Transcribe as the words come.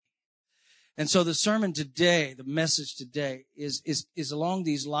And so the sermon today, the message today is along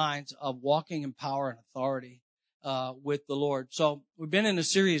these lines of walking in power and authority, with the Lord. So we've been in a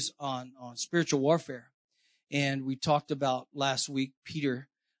series on spiritual warfare, and we talked about last week, Peter,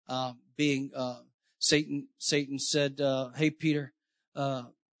 being, Satan said, hey, Peter,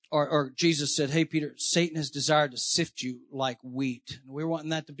 or Jesus said, hey, Peter, Satan has desired to sift you like wheat. And we're wanting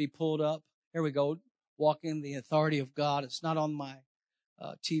that to be pulled up. Here we go. Walking in the authority of God. It's not on my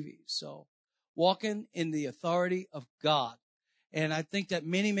TV. So walking in the authority of God. And I think that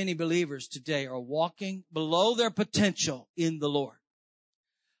many, many believers today are walking below their potential in the Lord.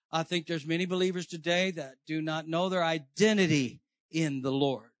 I think there's many believers today that do not know their identity in the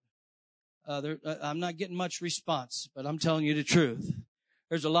Lord. I'm not getting much response, but I'm telling you the truth.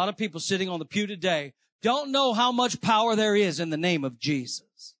 There's a lot of people sitting on the pew today don't know how much power there is in the name of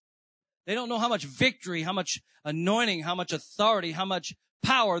Jesus. They don't know how much victory, how much anointing, how much authority, how much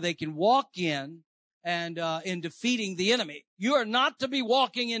power they can walk in and in defeating the enemy. You are not to be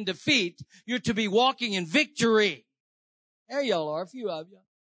walking in defeat. You're to be walking in victory. There y'all are, a few of you.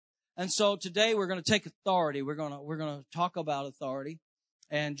 And so today we're going to take authority. We're going to talk about authority.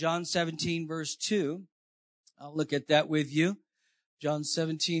 And John 17 verse 2, I'll look at that with you. John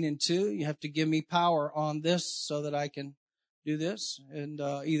 17 and 2, you have to give me power on this so that I can do this. And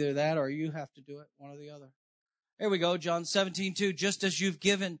either that or you have to do it, one or the other. Here we go, John 17:2. Just as you've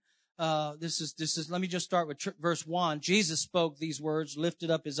given, this is. Let me just start with verse 1. Jesus spoke these words,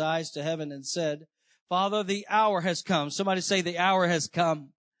 lifted up his eyes to heaven and said, Father, the hour has come. Somebody say, the hour has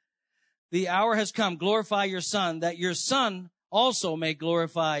come. The hour has come. Glorify your Son, that your Son also may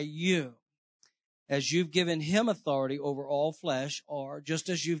glorify you. As you've given him authority over all flesh, or just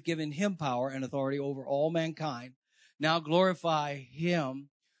as you've given him power and authority over all mankind, now glorify him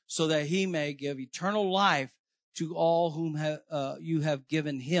so that he may give eternal life to all whom you have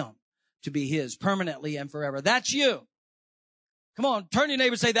given him to be his permanently and forever. That's you. Come on, turn to your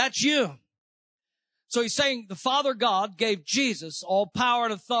neighbor and say, that's you. So he's saying the Father God gave Jesus all power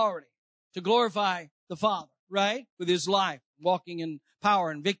and authority to glorify the Father, right? With his life, walking in power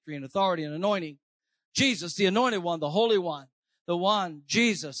and victory and authority and anointing. Jesus, the anointed one, the holy one, the one,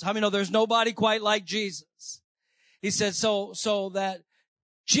 Jesus. How many know there's nobody quite like Jesus? He said, so that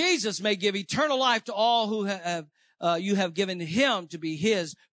Jesus may give eternal life to all who you have given him to be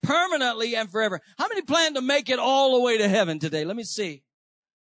his permanently and forever. How many plan to make it all the way to heaven today? Let me see.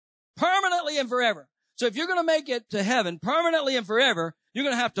 Permanently and forever. So if you're going to make it to heaven permanently and forever, you're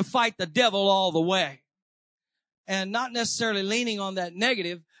going to have to fight the devil all the way. And not necessarily leaning on that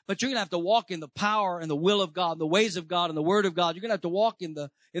negative, but you're going to have to walk in the power and the will of God, the ways of God and the word of God. You're going to have to walk in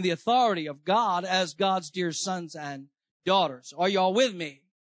the authority of God as God's dear sons and daughters. Are y'all with me?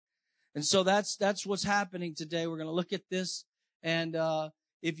 And so that's what's happening today. We're going to look at this. And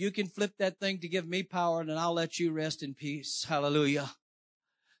if you can flip that thing to give me power, then I'll let you rest in peace. Hallelujah.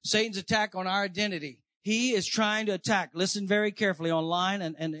 Satan's attack on our identity. He is trying to attack. Listen very carefully online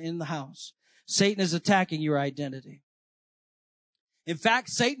and in the house. Satan is attacking your identity. In fact,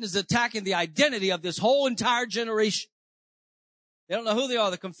 Satan is attacking the identity of this whole entire generation. They don't know who they are.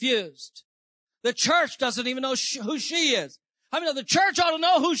 They're confused. The church doesn't even know who she is. I mean, the church ought to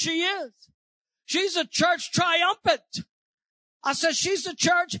know who she is. She's a church triumphant. I said she's a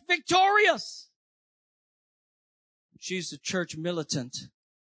church victorious. She's a church militant.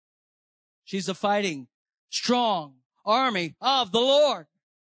 She's a fighting, strong army of the Lord.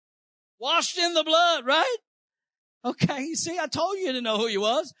 Washed in the blood, right? Okay, you see, I told you to know who you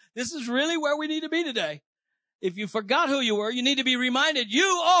was. This is really where we need to be today. If you forgot who you were, you need to be reminded you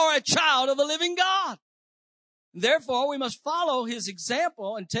are a child of the living God. Therefore, we must follow his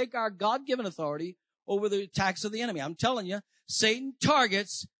example and take our God-given authority over the attacks of the enemy. I'm telling you, Satan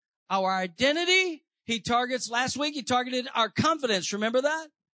targets our identity. Last week, he targeted our confidence. Remember that?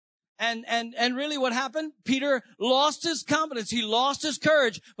 And really what happened? Peter lost his confidence. He lost his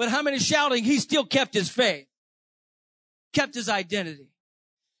courage. But how many shouting? He still kept his faith. Kept his identity.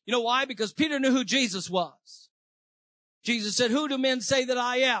 You know why? Because Peter knew who Jesus was. Jesus said, who do men say that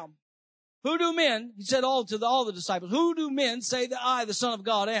I am? Who do men, he said all the disciples, who do men say that I, the Son of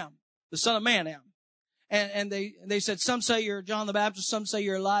God, am? The Son of Man am? And they said, some say you're John the Baptist, some say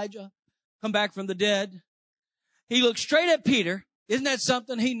you're Elijah, come back from the dead. He looked straight at Peter. Isn't that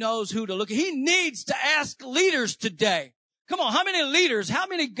something? He knows who to look at. He needs to ask leaders today. Come on, how many leaders, how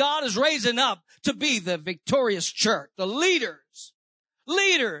many God is raising up to be the victorious church? The leaders.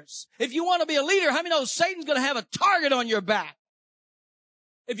 Leaders. If you want to be a leader, how many know Satan's going to have a target on your back?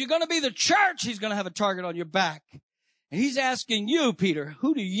 If you're going to be the church, he's going to have a target on your back. And he's asking you, Peter,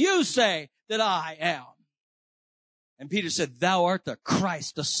 who do you say that I am? And Peter said, thou art the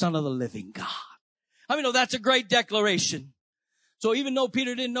Christ, the Son of the living God. I mean, that's a great declaration. So even though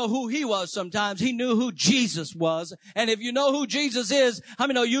Peter didn't know who he was sometimes, he knew who Jesus was. And if you know who Jesus is,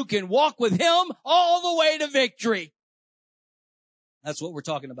 you can walk with him all the way to victory. That's what we're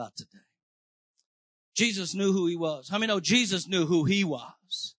talking about today. Jesus knew who he was. How many know Jesus knew who he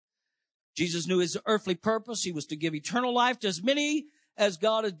was? Jesus knew his earthly purpose. He was to give eternal life to as many as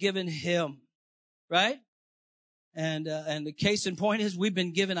God had given him. Right? And the case in point is we've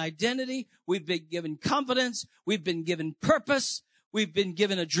been given identity. We've been given confidence. We've been given purpose. We've been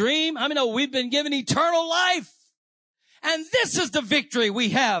given a dream. We've been given eternal life. And this is the victory we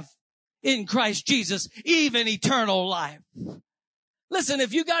have in Christ Jesus, even eternal life. Listen,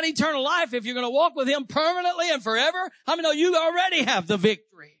 if you got eternal life, if you're going to walk with him permanently and forever, you already have the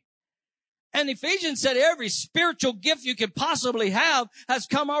victory. And Ephesians said every spiritual gift you could possibly have has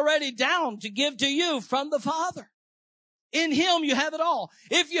come already down to give to you from the Father. In him you have it all.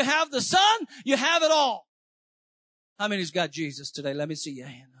 If you have the Son, you have it all. How many's got Jesus today? Let me see your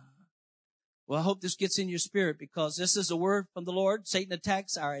hand. Well, I hope this gets in your spirit because this is a word from the Lord. Satan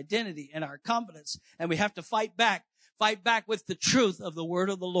attacks our identity and our confidence, and we have to fight back. Fight back with the truth of the word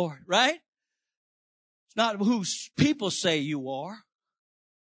of the Lord, right? It's not who people say you are.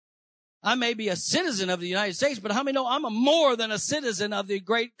 I may be a citizen of the United States, but how many know I'm more than a citizen of the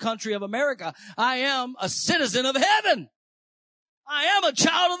great country of America? I am a citizen of heaven. I am a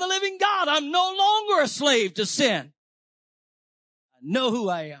child of the living God. I'm no longer a slave to sin. I know who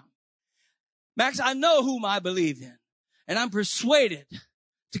I am. Max, I know whom I believe in. And I'm persuaded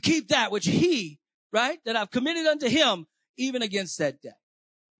to keep that which that I've committed unto him, even against that day.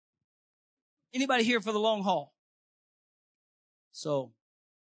 Anybody here for the long haul? So,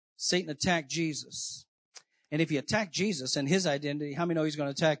 Satan attacked Jesus. And if he attacked Jesus and his identity, how many know he's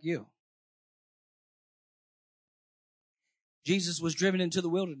going to attack you? Jesus was driven into the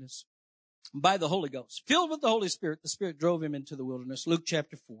wilderness by the Holy Ghost. Filled with the Holy Spirit, the Spirit drove him into the wilderness. Luke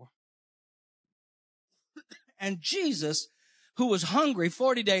chapter 4. And Jesus, who was hungry,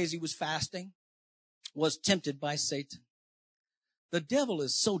 40 days he was fasting, was tempted by Satan. The devil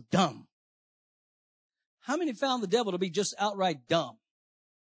is so dumb. How many found the devil to be just outright dumb?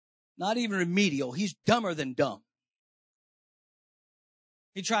 Not even remedial. He's dumber than dumb.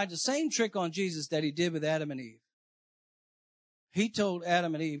 He tried the same trick on Jesus that he did with Adam and Eve. He told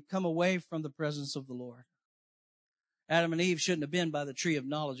Adam and Eve, come away from the presence of the Lord. Adam and Eve shouldn't have been by the tree of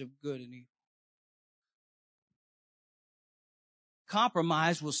knowledge of good and evil.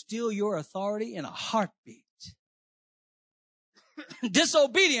 Compromise will steal your authority in a heartbeat.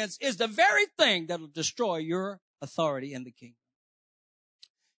 Disobedience is the very thing that will destroy your authority in the kingdom.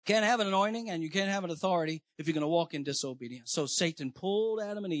 You can't have an anointing and you can't have an authority if you're going to walk in disobedience. So Satan pulled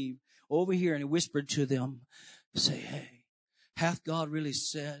Adam and Eve over here and he whispered to them, say, hey, hath God really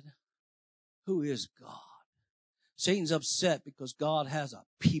said, who is God? Satan's upset because God has a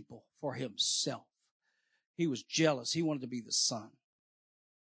people for himself. He was jealous. He wanted to be the son.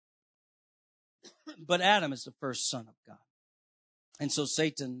 But Adam is the first son of God. And so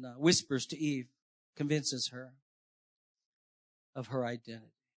Satan whispers to Eve, convinces her of her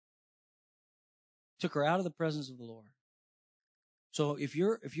identity. Took her out of the presence of the Lord. So if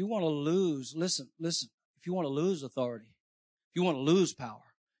you want to lose, listen, if you want to lose authority, if you want to lose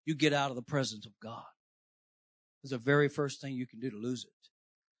power, you get out of the presence of God. It's the very first thing you can do to lose it.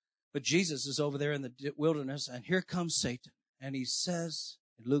 But Jesus is over there in the wilderness, and here comes Satan. And he says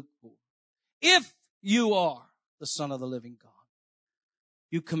in Luke 4, if you are the Son of the living God,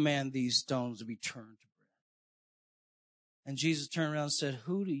 you command these stones to be turned to bread. And Jesus turned around and said,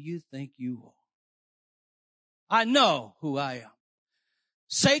 who do you think you are? I know who I am.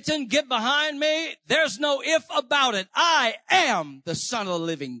 Satan, get behind me. There's no if about it. I am the Son of the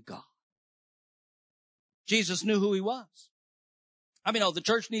living God. Jesus knew who he was. The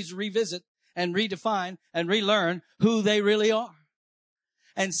church needs to revisit and redefine and relearn who they really are.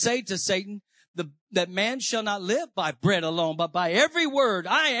 And say to Satan, that man shall not live by bread alone, but by every word.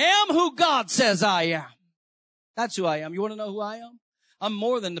 I am who God says I am. That's who I am. You want to know who I am? I'm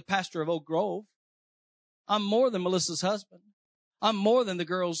more than the pastor of Oak Grove. I'm more than Melissa's husband. I'm more than the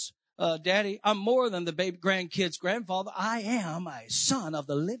girl's daddy. I'm more than the baby grandkid's grandfather. I am a son of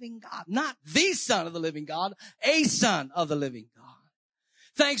the living God. Not the son of the living God, a son of the living God.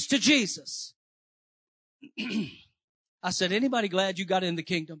 Thanks to Jesus. I said, anybody glad you got in the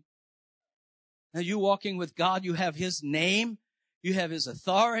kingdom? Now you walking with God, you have his name, you have his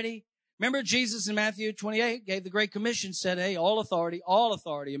authority. Remember Jesus in Matthew 28 gave the Great Commission, said, hey, all authority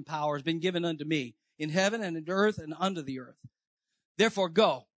and power has been given unto me in heaven and in earth and under the earth. Therefore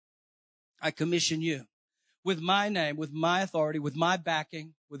go, I commission you. with my name, with my authority, with my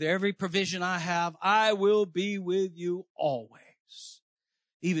backing, with every provision I have, I will be with you always,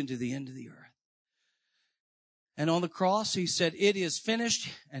 even to the end of the earth. And on the cross, he said, it is finished,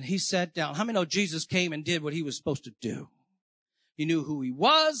 and he sat down. How many know Jesus came and did what he was supposed to do? He knew who he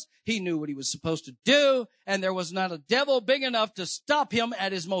was. He knew what he was supposed to do. And there was not a devil big enough to stop him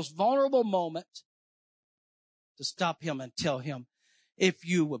at his most vulnerable moment, to stop him and tell him, if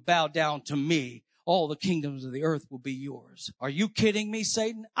you will bow down to me, all the kingdoms of the earth will be yours. Are you kidding me,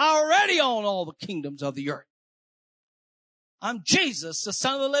 Satan? I already own all the kingdoms of the earth. I'm Jesus, the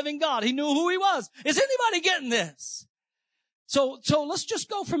Son of the living God. He knew who he was. Is anybody getting this? So let's just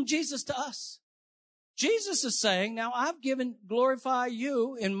go from Jesus to us. Jesus is saying, now I've glorify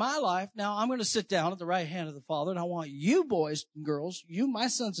you in my life. Now I'm going to sit down at the right hand of the Father, and I want you boys and girls, you, my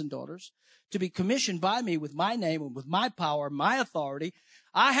sons and daughters, to be commissioned by me with my name and with my power, my authority.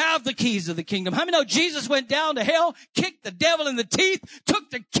 I have the keys of the kingdom. How many know Jesus went down to hell, kicked the devil in the teeth, took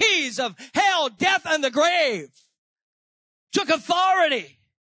the keys of hell, death, and the grave, took authority.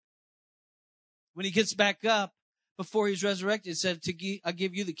 When he gets back up, before he's resurrected, said, I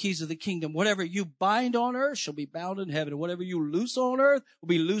give you the keys of the kingdom. Whatever you bind on earth shall be bound in heaven. And whatever you loose on earth will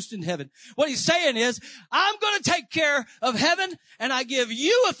be loosed in heaven. What he's saying is, I'm going to take care of heaven, and I give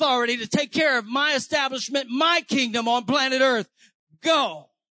you authority to take care of my establishment, my kingdom on planet earth. Go.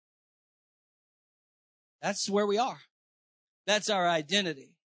 That's where we are. That's our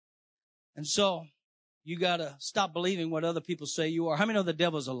identity. And so you got to stop believing what other people say you are. How many know the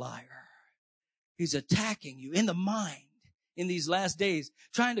devil's a liar? He's attacking you in the mind in these last days,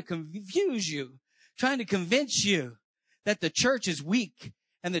 trying to confuse you, trying to convince you that the church is weak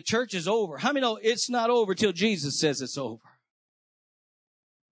and the church is over. How many know it's not over till Jesus says it's over?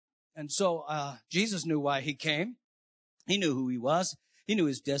 And so Jesus knew why he came. He knew who he was. He knew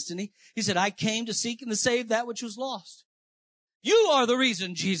his destiny. He said, I came to seek and to save that which was lost. You are the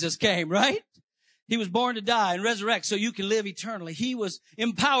reason Jesus came, right? He was born to die and resurrect so you can live eternally. He was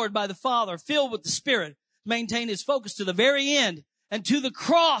empowered by the Father, filled with the Spirit, maintained his focus to the very end. And to the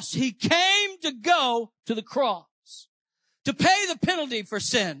cross, he came to go to the cross, to pay the penalty for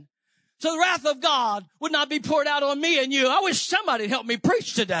sin. So the wrath of God would not be poured out on me and you. I wish somebody would help me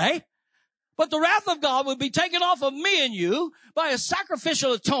preach today. But the wrath of God would be taken off of me and you by a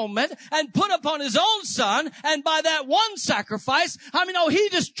sacrificial atonement and put upon his own son. And by that one sacrifice, how many know he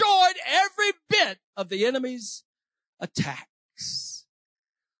destroyed every bit of the enemy's attacks?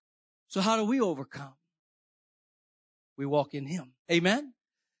 So how do we overcome? We walk in him. Amen?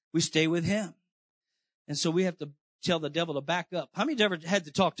 We stay with him. And so we have to tell the devil to back up. How many ever had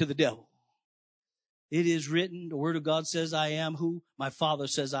to talk to the devil? It is written, the word of God says, I am who my Father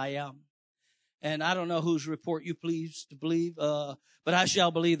says I am. And I don't know whose report you please to believe, but I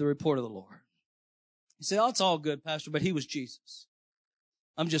shall believe the report of the Lord. You say, oh, it's all good, Pastor, but he was Jesus.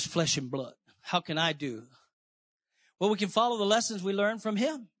 I'm just flesh and blood. How can I do? Well, we can follow the lessons we learned from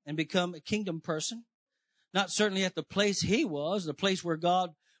him and become a kingdom person. Not certainly at the place he was, the place where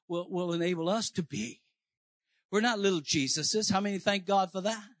God will enable us to be. We're not little Jesuses. How many thank God for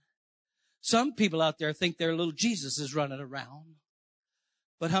that? Some people out there think they're little Jesuses running around.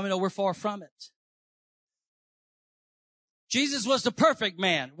 But how many know we're far from it? Jesus was the perfect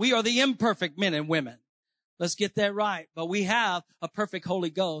man. We are the imperfect men and women. Let's get that right. But we have a perfect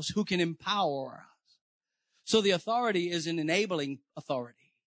Holy Ghost who can empower us. So the authority is an enabling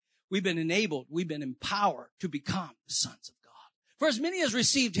authority. We've been enabled. We've been empowered to become the sons of God. For as many as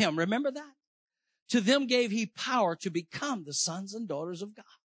received him, remember that? To them gave he power to become the sons and daughters of God.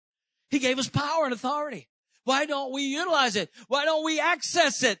 He gave us power and authority. Why don't we utilize it? Why don't we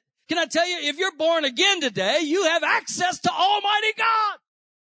access it? Can I tell you, if you're born again today, you have access to Almighty God.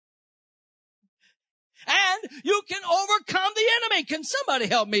 And you can overcome the enemy. Can somebody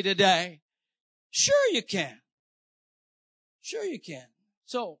help me today? Sure you can. Sure you can.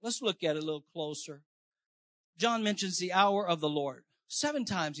 So let's look at it a little closer. John mentions the hour of the Lord. 7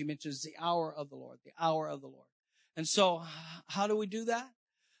 times he mentions the hour of the Lord, the hour of the Lord. And so how do we do that?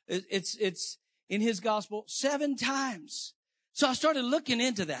 It's in his gospel 7 times. So I started looking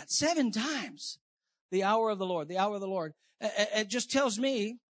into that 7 times. The hour of the Lord, the hour of the Lord. It just tells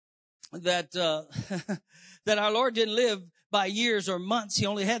me that, that our Lord didn't live by years or months. He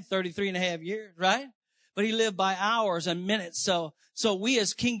only had 33 and a half years, right? But he lived by hours and minutes. So we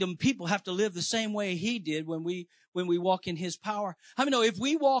as kingdom people have to live the same way he did when we walk in his power. How many know if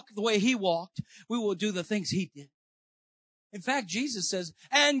we walk the way he walked, we will do the things he did? In fact, Jesus says,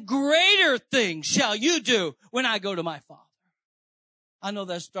 and greater things shall you do when I go to my Father. I know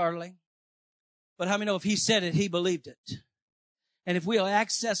that's startling, but how many know if he said it, he believed it? And if we'll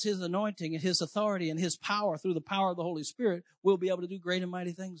access his anointing and his authority and his power through the power of the Holy Spirit, we'll be able to do great and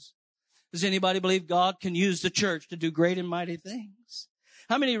mighty things. Does anybody believe God can use the church to do great and mighty things?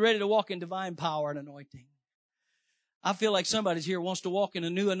 How many are ready to walk in divine power and anointing? I feel like somebody's here wants to walk in a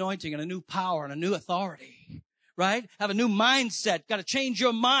new anointing and a new power and a new authority, right? Have a new mindset. Got to change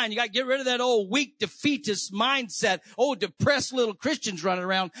your mind. You got to get rid of that old weak, defeatist mindset. Old, depressed little Christians running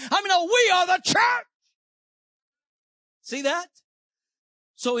around. I mean, we are the church. See that?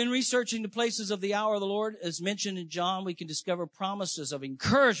 So in researching the places of the hour of the Lord, as mentioned in John, we can discover promises of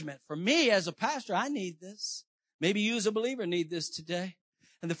encouragement. For me as a pastor, I need this. Maybe you as a believer need this today.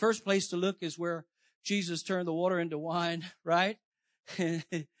 And the first place to look is where Jesus turned the water into wine, right?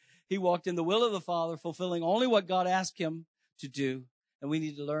 He walked in the will of the Father, fulfilling only what God asked him to do. And we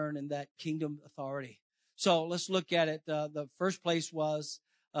need to learn in that kingdom authority. So let's look at it. The first place was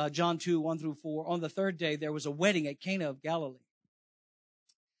John 2, 1 through 4. On the third day, there was a wedding at Cana of Galilee.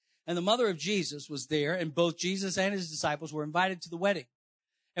 And the mother of Jesus was there, and both Jesus and his disciples were invited to the wedding.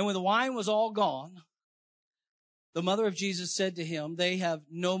 And when the wine was all gone, the mother of Jesus said to him, "They have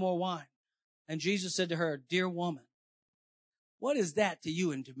no more wine." And Jesus said to her, "Dear woman, what is that to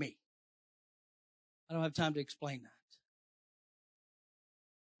you and to me?" I don't have time to explain that.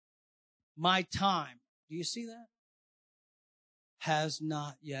 My time, do you see that? Has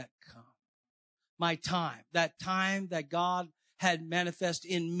not yet come. My time that God had manifest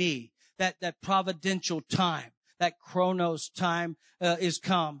in me, that providential time, that chronos time is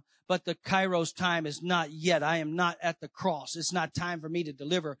come. But the kairos time is not yet. I am not at the cross. It's not time for me to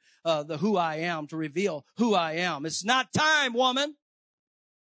deliver who I am, to reveal who I am. It's not time, woman.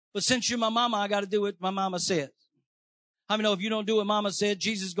 But since you're my mama, I got to do what my mama says. How many know if you don't do what mama said,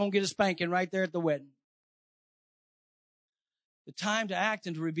 Jesus is going to get a spanking right there at the wedding? The time to act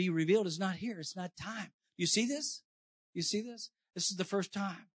and to be revealed is not here. It's not time. You see this? You see this? This is the first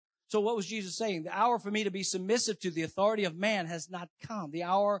time. So what was Jesus saying? The hour for me to be submissive to the authority of man has not come. The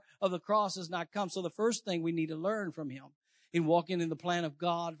hour of the cross has not come. So the first thing we need to learn from him in walking in the plan of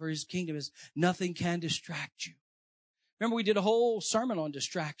God for his kingdom is nothing can distract you. Remember, we did a whole sermon on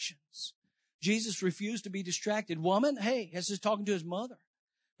distractions. Jesus refused to be distracted. Woman, hey, this is talking to his mother.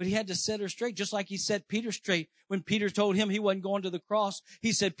 But he had to set her straight, just like he set Peter straight. When Peter told him he wasn't going to the cross,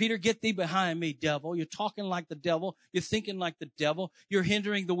 he said, "Peter, get thee behind me, devil. You're talking like the devil. You're thinking like the devil. You're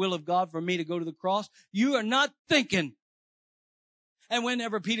hindering the will of God for me to go to the cross. You are not thinking." And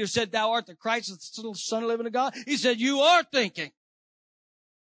whenever Peter said, "Thou art the Christ, the Son of the living God," he said, "You are thinking."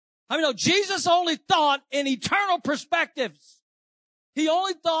 I mean, no, Jesus only thought in eternal perspectives. He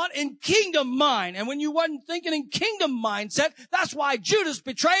only thought in kingdom mind. And when you wasn't thinking in kingdom mindset, that's why Judas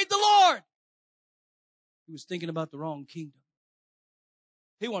betrayed the Lord. He was thinking about the wrong kingdom.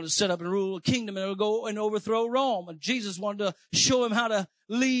 He wanted to set up and rule a kingdom and go and overthrow Rome. And Jesus wanted to show him how to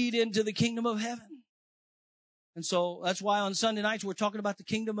lead into the kingdom of heaven. And so that's why on Sunday nights we're talking about the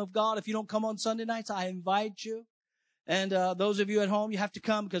kingdom of God. If you don't come on Sunday nights, I invite you. And those of you at home, you have to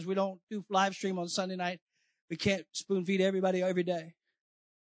come because we don't do live stream on Sunday night. We can't spoon feed everybody every day.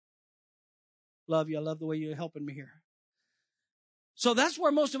 Love you. I love the way you're helping me here. So that's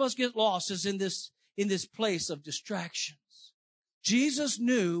where most of us get lost, is in this place of distractions. Jesus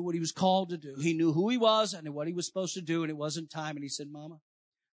knew what he was called to do. He knew who he was and what he was supposed to do, and it wasn't time. And he said, "Mama,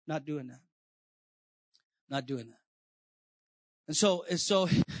 not doing that. Not doing that." And so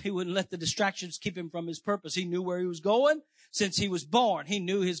he wouldn't let the distractions keep him from his purpose. He knew where he was going since he was born. He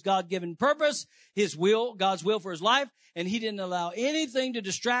knew his God-given purpose, his will, God's will for his life, and he didn't allow anything to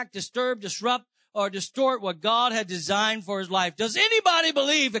distract, disturb, disrupt, or distort what God had designed for his life. Does anybody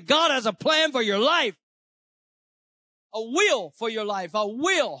believe that God has a plan for your life? A will for your life, a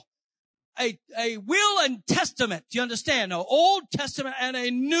will. A will and testament. Do you understand? An Old Testament and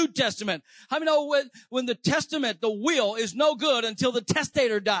a New Testament. How many know when the testament, the will, is no good until the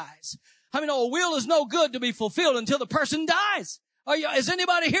testator dies? How many know a will is no good to be fulfilled until the person dies? Is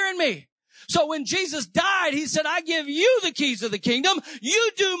anybody hearing me? So when Jesus died, he said, "I give you the keys of the kingdom.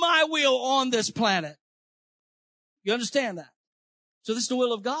 You do my will on this planet." You understand that? So this is the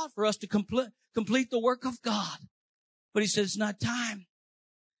will of God, for us to complete the work of God. But he said, it's not time.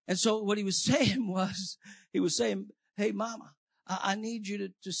 And so what he was saying was, "Hey, Mama, I need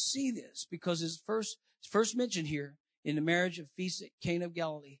you to see this," because his first mention here in the marriage of feast at Cana of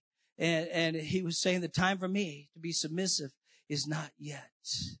Galilee. And he was saying, the time for me to be submissive is not yet.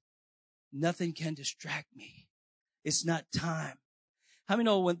 Nothing can distract me. It's not time. How many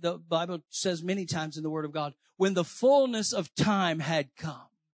know when the Bible says many times in the Word of God, when the fullness of time had come?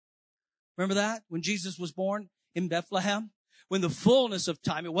 Remember that? When Jesus was born in Bethlehem? When the fullness of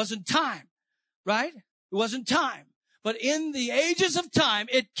time, it wasn't time, right? It wasn't time. But in the ages of time,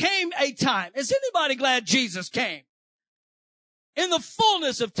 it came a time. Is anybody glad Jesus came? In the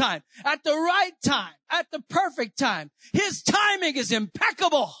fullness of time, at the right time, at the perfect time. His timing is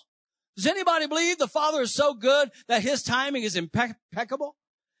impeccable. Does anybody believe the Father is so good that His timing is impeccable?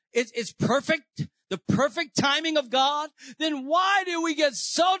 It's perfect, the perfect timing of God. Then why do we get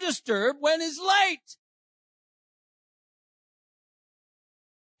so disturbed when He's late?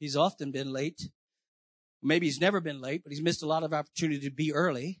 He's often been late. Maybe He's never been late, but He's missed a lot of opportunity to be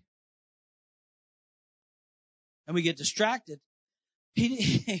early. And we get distracted.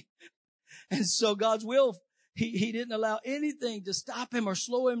 And so God's will, he didn't allow anything to stop Him or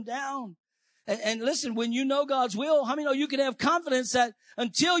slow Him down. And listen, when you know God's will, how many know you can have confidence that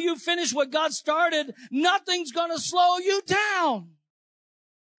until you finish what God started, nothing's going to slow you down?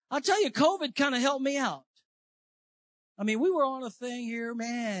 I'll tell you, COVID kind of helped me out. I mean, we were on a thing here,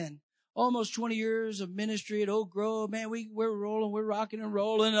 man, almost 20 years of ministry at Oak Grove. Man, we're rolling, we're rocking and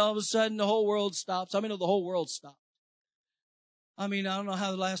rolling. And all of a sudden, the whole world stops. I mean, the whole world stopped. I mean, I don't know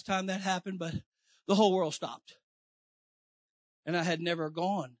how the last time that happened, but the whole world stopped. And I had never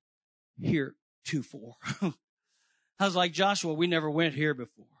gone heretofore. I was like Joshua, we never went here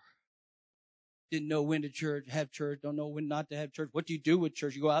before. Didn't know when to have church, don't know when not to have church. What do you do with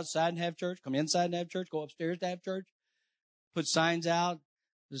church? You go outside and have church, come inside and have church, go upstairs to have church, put signs out,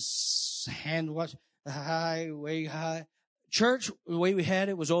 just hand wash, way high. Church, the way we had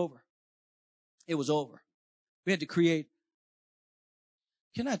it was over. It was over. We had to create.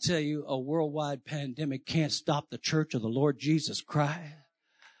 Can I tell you, a worldwide pandemic can't stop the church of the Lord Jesus Christ.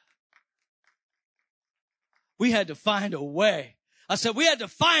 We had to find a way. I said, we had to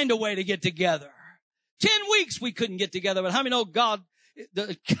find a way to get together. 10 weeks we couldn't get together, but how many know God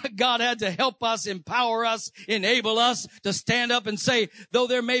had to help us, empower us, enable us to stand up and say, though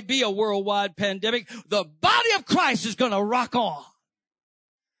there may be a worldwide pandemic, the body of Christ is going to rock on.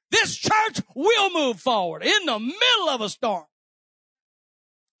 This church will move forward in the middle of a storm.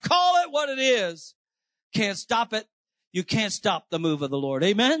 Call it what it is. Can't stop it. You can't stop the move of the Lord.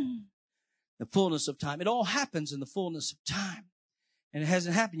 Amen? The fullness of time. It all happens in the fullness of time. And it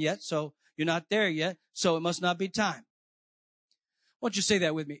hasn't happened yet, so you're not there yet, so it must not be time. Why don't you say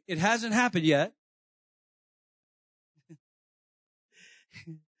that with me? It hasn't happened yet.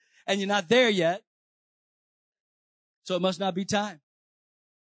 And you're not there yet, so it must not be time.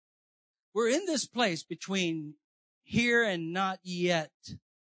 We're in this place between here and not yet.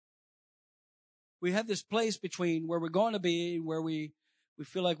 We have this place between where we're going to be, where we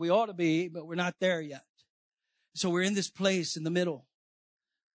feel like we ought to be, but we're not there yet. So we're in this place in the middle.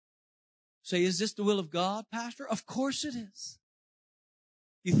 Say, is this the will of God, Pastor? Of course it is.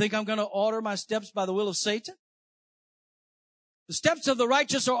 You think I'm going to order my steps by the will of Satan? The steps of the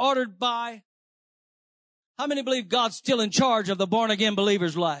righteous are ordered by. How many believe God's still in charge of the born-again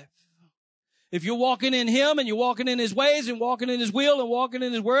believer's life? If you're walking in Him and you're walking in His ways and walking in His will and walking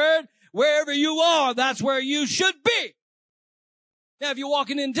in His word, wherever you are, that's where you should be. Now, if you're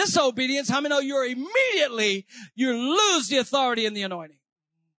walking in disobedience, how many know you lose the authority and the anointing?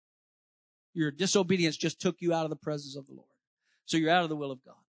 Your disobedience just took you out of the presence of the Lord. So you're out of the will of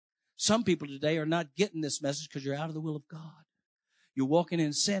God. Some people today are not getting this message because you're out of the will of God. You're walking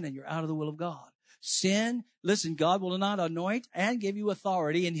in sin and you're out of the will of God. Sin, listen, God will not anoint and give you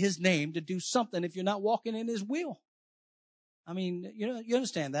authority in His name to do something if you're not walking in His will. I mean, you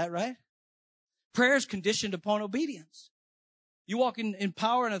understand that, right? Prayer is conditioned upon obedience. You walk in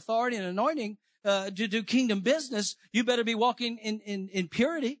power and authority and anointing to do kingdom business, you better be walking in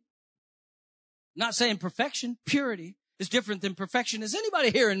purity. Not saying perfection. Purity is different than perfection. Is anybody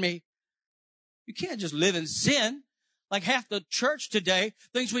hearing me? You can't just live in sin. Like half the church today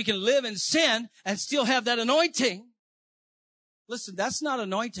thinks we can live in sin and still have that anointing. Listen, that's not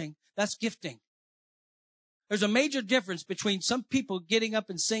anointing. That's gifting. There's a major difference between some people getting up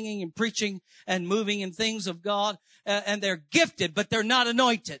and singing and preaching and moving in things of God, and they're gifted, but they're not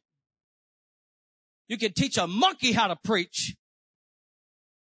anointed. You can teach a monkey how to preach.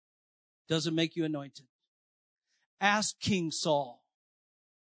 Doesn't make you anointed. Ask King Saul,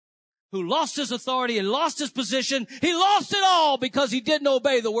 who lost his authority and lost his position. He lost it all because he didn't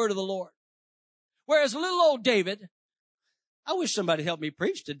obey the word of the Lord. Whereas little old David, I wish somebody helped me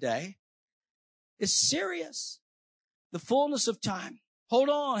preach today. It's serious. The fullness of time. Hold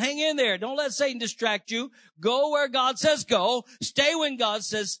on. Hang in there. Don't let Satan distract you. Go where God says go. Stay when God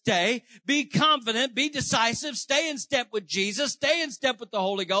says stay. Be confident. Be decisive. Stay in step with Jesus. Stay in step with the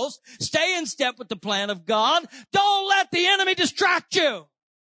Holy Ghost. Stay in step with the plan of God. Don't let the enemy distract you.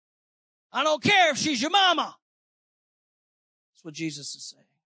 I don't care if she's your mama. That's what Jesus is saying.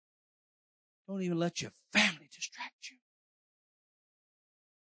 Don't even let your family distract you.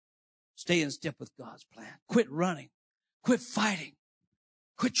 Stay in step with God's plan. Quit running. Quit fighting.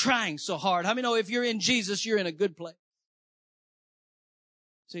 Quit trying so hard. How many know if you're in Jesus, you're in a good place?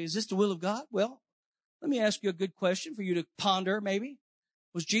 Say, is this the will of God? Well, let me ask you a good question for you to ponder maybe.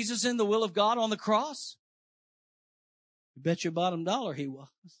 Was Jesus in the will of God on the cross? You bet your bottom dollar he was.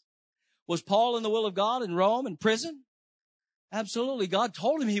 Was Paul in the will of God in Rome, in prison? Absolutely. God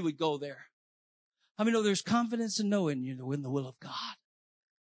told him he would go there. How many know there's confidence in knowing you're in the will of God?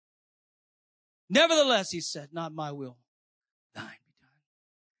 Nevertheless, he said, not my will, thine be done.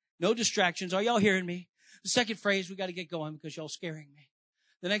 No distractions. Are y'all hearing me? The second phrase, we got to get going because y'all scaring me.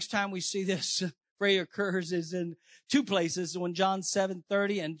 The next time we see this phrase occurs is in two places, in John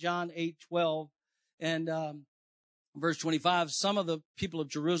 7:30 and John 8:12. And verse 25, some of the people of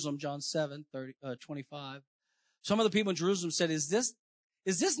Jerusalem, John 7:25, some of the people in Jerusalem said, is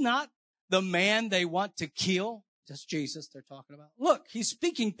this not the man they want to kill? That's Jesus they're talking about. Look, he's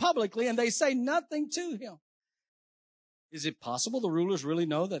speaking publicly and they say nothing to him. Is it possible the rulers really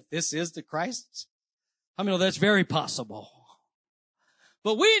know that this is the Christ? I mean, that's very possible.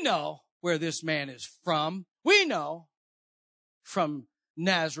 But we know where this man is from. We know from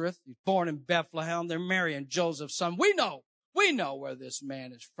Nazareth. He's born in Bethlehem. They're Mary and Joseph's son. We know where this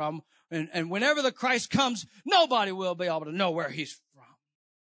man is from. And whenever the Christ comes, nobody will be able to know where he's from.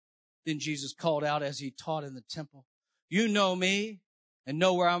 Then Jesus called out as he taught in the temple, you know me and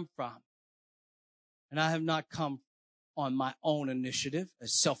know where I'm from. And I have not come on my own initiative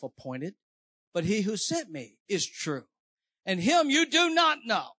as self-appointed, but he who sent me is true. And him you do not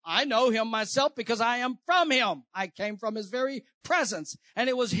know. I know him myself because I am from him. I came from his very presence. And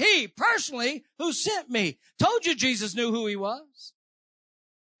it was he personally who sent me. Told you Jesus knew who he was.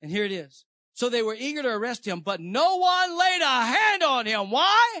 And here it is. So they were eager to arrest him, but no one laid a hand on him.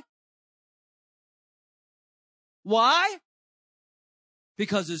 Why? Why?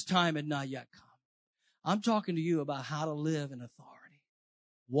 Because his time had not yet come. I'm talking to you about how to live in authority.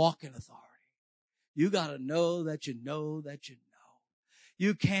 Walk in authority. You got to know that you know that you know.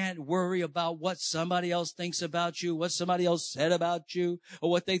 You can't worry about what somebody else thinks about you, what somebody else said about you,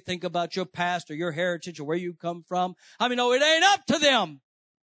 or what they think about your past or your heritage or where you come from. I mean, no, it ain't up to them.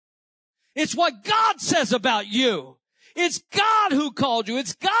 It's what God says about you. It's God who called you.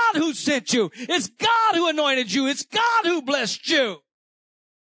 It's God who sent you. It's God who anointed you. It's God who blessed you.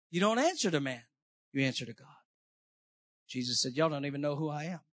 You don't answer to man. You answer to God. Jesus said, y'all don't even know who I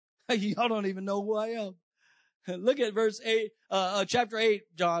am. Y'all don't even know who I am. Look at verse 8, chapter 8,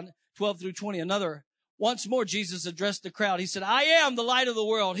 John 12 through 20. Once more, Jesus addressed the crowd. He said, I am the light of the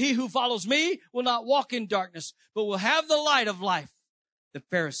world. He who follows me will not walk in darkness, but will have the light of life. The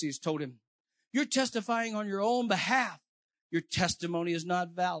Pharisees told him, you're testifying on your own behalf. Your testimony is not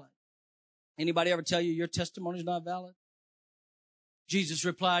valid. Anybody ever tell you your testimony is not valid? Jesus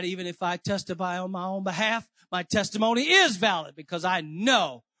replied, even if I testify on my own behalf, my testimony is valid because I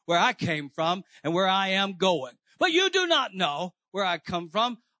know where I came from and where I am going. But you do not know where I come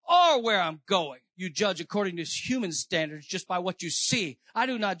from or where I'm going. You judge according to human standards just by what you see. I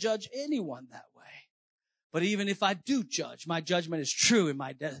do not judge anyone that way. But even if I do judge, my judgment is true and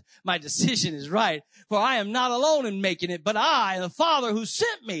my decision is right. For I am not alone in making it, but I, the Father who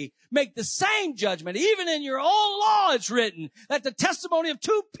sent me, make the same judgment. Even in your own law, it's written that the testimony of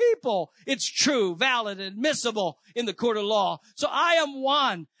two people, it's true, valid, admissible in the court of law. So I am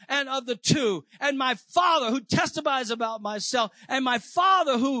one and of the two, and my Father who testifies about myself, and my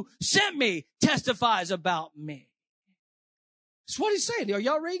Father who sent me testifies about me. That's what he's saying. Are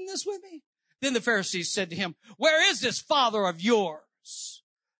y'all reading this with me? Then the Pharisees said to him, where is this Father of yours?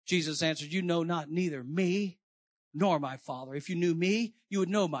 Jesus answered, you know not neither me nor my Father. If you knew me, you would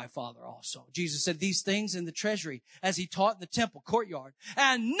know my Father also. Jesus said these things in the treasury as he taught in the temple courtyard.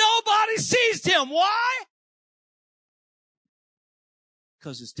 And nobody seized him. Why?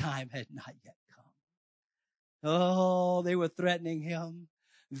 Because his time had not yet come. Oh, they were threatening him.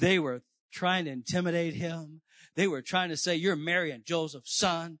 They were trying to intimidate him. They were trying to say, you're Mary and Joseph's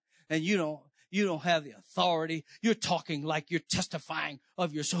son, and you don't have the authority. You're talking like you're testifying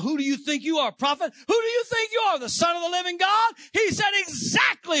of your son. Who do you think you are, prophet? Who do you think you are, the Son of the living God? He said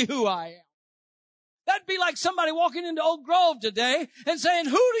exactly who I am. That'd be like somebody walking into Oak Grove today and saying,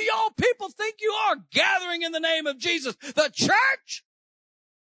 who do y'all people think you are gathering in the name of Jesus? The church?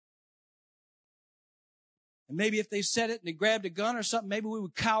 And maybe if they said it and they grabbed a gun or something, maybe we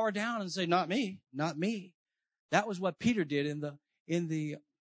would cower down and say, not me, not me. That was what Peter did in the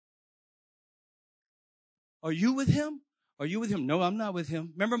Are you with him? Are you with him? No, I'm not with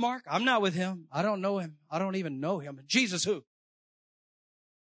him. Remember Mark? I'm not with him. I don't know him. I don't even know him. Jesus who?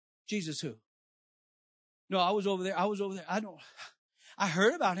 Jesus who? No, I was over there. I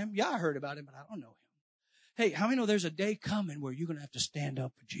heard about him. Yeah, I heard about him, but I don't know him. Hey, how many know there's a day coming where you're going to have to stand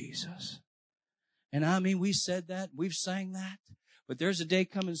up for Jesus? And I mean, we said that. We've sang that. But there's a day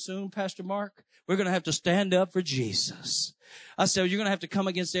coming soon, Pastor Mark. We're going to have to stand up for Jesus. I said, you're going to have to come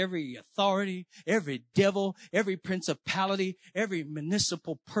against every authority, every devil, every principality, every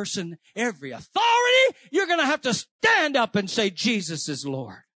municipal person, every authority. You're going to have to stand up and say, Jesus is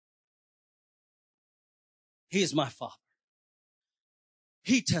Lord. He is my Father.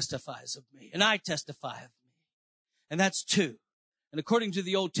 He testifies of me, and I testify of me. And that's two. And according to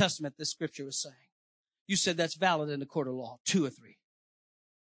the Old Testament, this scripture was saying, you said that's valid in the court of law, 2 or 3.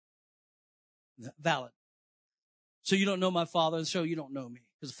 Valid. So you don't know my Father, so you don't know me,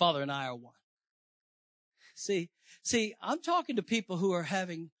 because the Father and I are one. See, I'm talking to people who are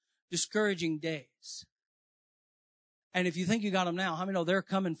having discouraging days. And if you think you got them now, how many know they're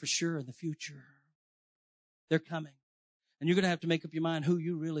coming for sure in the future? They're coming. And you're going to have to make up your mind who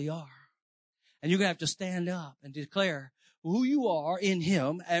you really are. And you're going to have to stand up and declare who you are in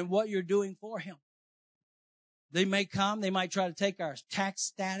Him and what you're doing for Him. They may come. They might try to take our tax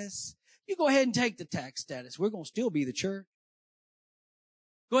status. You go ahead and take the tax status. We're going to still be the church.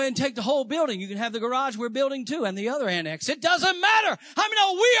 Go ahead and take the whole building. You can have the garage we're building too and the other annex. It doesn't matter. I mean,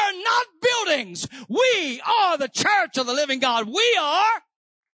 no, we are not buildings. We are the church of the living God.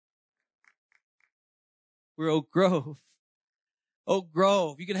 We're Oak Grove. Oak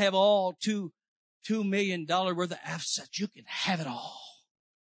Grove. You can have all $2 million worth of assets. You can have it all.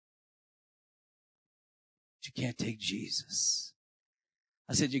 But you can't take Jesus.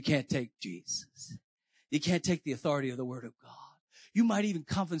 I said, you can't take Jesus. You can't take the authority of the Word of God. You might even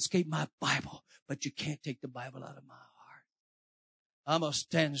confiscate my Bible, but you can't take the Bible out of my heart. I must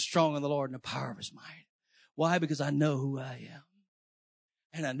stand strong in the Lord in the power of His might. Why? Because I know who I am.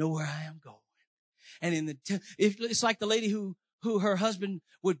 And I know where I am going. And it's like the lady who her husband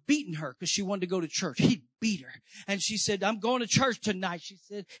would beaten her because she wanted to go to church. He'd beat her. And she said, I'm going to church tonight.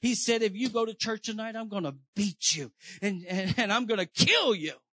 He said, if you go to church tonight, I'm going to beat you and I'm going to kill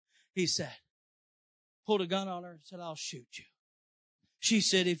you. He said, pulled a gun on her and said, I'll shoot you. She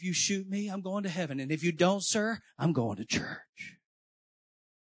said, if you shoot me, I'm going to heaven. And if you don't, sir, I'm going to church.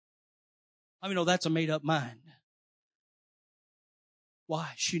 I mean, no, that's a made up mind.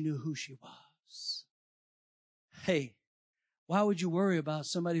 Why? She knew who she was. Hey, why would you worry about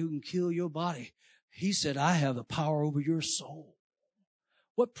somebody who can kill your body? He said, I have the power over your soul.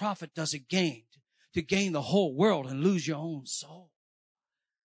 What profit does it gain to gain the whole world and lose your own soul?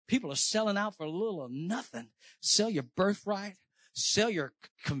 People are selling out for a little or nothing. Sell your birthright. Sell your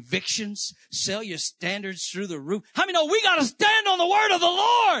convictions. Sell your standards through the roof. How many know we got to stand on the word of the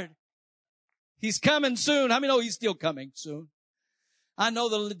Lord? He's coming soon. How many know He's still coming soon? I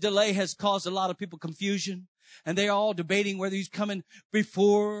know the delay has caused a lot of people confusion. And they're all debating whether He's coming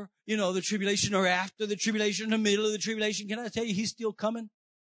before, the tribulation or after the tribulation, in the middle of the tribulation. Can I tell you, He's still coming?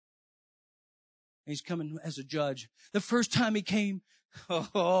 He's coming as a judge. The first time He came,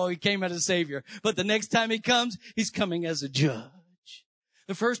 He came as a Savior. But the next time He comes, He's coming as a judge.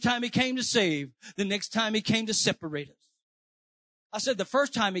 The first time He came to save. The next time He came to separate us. I said the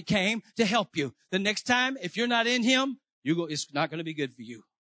first time He came to help you. The next time, if you're not in Him, it's not going to be good for you.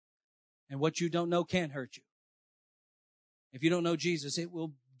 And what you don't know can hurt you. If you don't know Jesus, it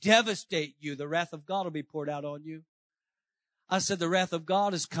will devastate you. The wrath of God will be poured out on you. I said the wrath of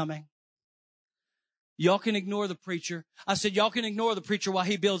God is coming. Y'all can ignore the preacher. I said y'all can ignore the preacher while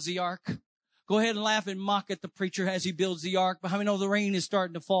he builds the ark. Go ahead and laugh and mock at the preacher as he builds the ark. But how many know the rain is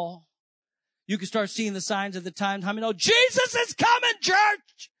starting to fall? You can start seeing the signs of the time. How many know Jesus is coming,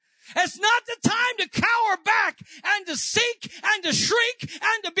 church? It's not the time to cower back and to sink and to shrink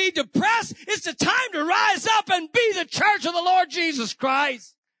and to be depressed. It's the time to rise up and be the church of the Lord Jesus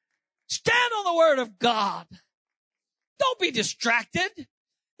Christ. Stand on the word of God. Don't be distracted.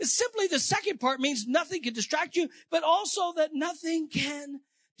 It's simply the second part means nothing can distract you, but also that nothing can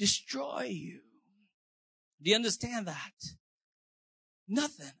destroy you. Do you understand that?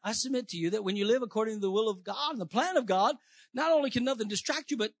 Nothing. I submit to you that when you live according to the will of God and the plan of God, not only can nothing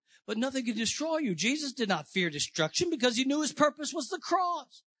distract you, but nothing can destroy you. Jesus did not fear destruction because He knew His purpose was the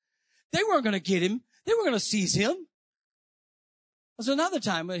cross. They weren't going to get Him. They were going to seize Him. There's another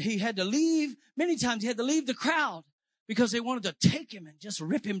time when He had to leave. Many times He had to leave the crowd because they wanted to take Him and just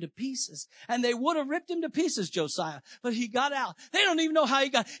rip Him to pieces. And they would have ripped Him to pieces, Josiah. But He got out. They don't even know how He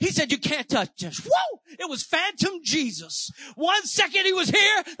got. He said, you can't touch us. Whoa! It was phantom Jesus. 1 second He was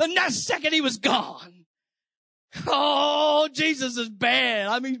here. The next second He was gone. Oh, Jesus is bad.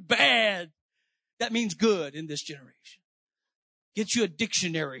 I mean, bad. That means good in this generation. Get you a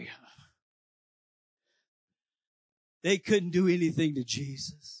dictionary. They couldn't do anything to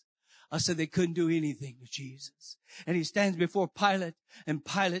Jesus. I said they couldn't do anything to Jesus. And he stands before Pilate, and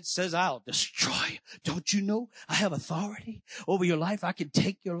Pilate says, I'll destroy you. Don't you know I have authority over your life? I can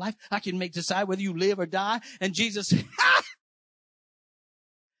take your life. I can decide whether you live or die. And Jesus said, ha!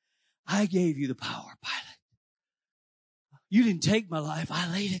 I gave you the power, Pilate. You didn't take my life.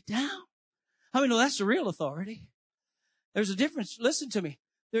 I laid it down. How many know that's the real authority? There's a difference. Listen to me.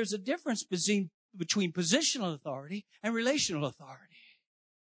 There's a difference between positional authority and relational authority.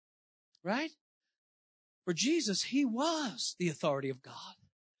 Right? For Jesus, he was the authority of God.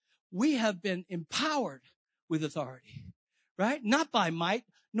 We have been empowered with authority. Right? Not by might,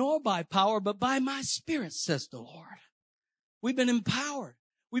 nor by power, but by my Spirit, says the Lord. We've been empowered.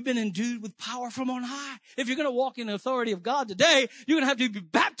 We've been endued with power from on high. If you're going to walk in the authority of God today, you're going to have to be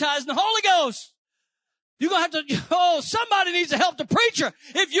baptized in the Holy Ghost. You're going to have to, somebody needs to help the preacher.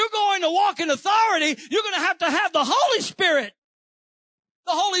 If you're going to walk in authority, you're going to have the Holy Spirit.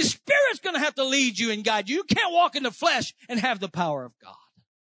 The Holy Spirit's going to have to lead you and guide you. You can't walk in the flesh and have the power of God.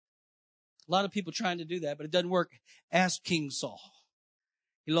 A lot of people trying to do that, but it doesn't work. Ask King Saul.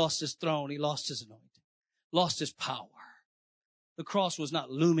 He lost his throne. He lost his anointing. Lost his power. The cross was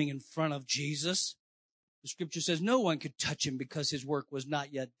not looming in front of Jesus. The scripture says no one could touch him because his work was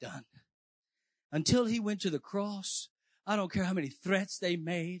not yet done. Until he went to the cross, I don't care how many threats they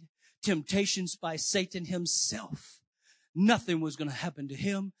made, temptations by Satan himself, nothing was going to happen to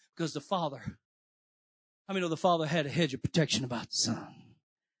him because the Father, I mean, the Father had a hedge of protection about the Son.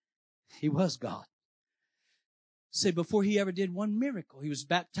 He was God. Say, before he ever did one miracle, he was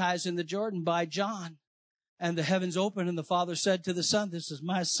baptized in the Jordan by John. And the heavens opened, and the Father said to the Son, this is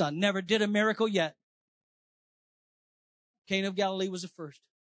my Son. Never did a miracle yet. Cana of Galilee was the first.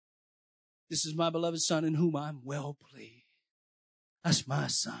 This is my beloved Son in whom I'm well pleased. That's my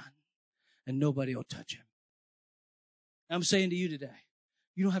Son. And nobody will touch him. I'm saying to you today,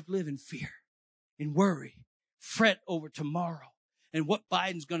 you don't have to live in fear, in worry, fret over tomorrow and what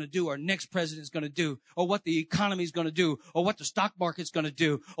Biden's going to do, or next president's going to do, or what the economy's going to do, or what the stock market's going to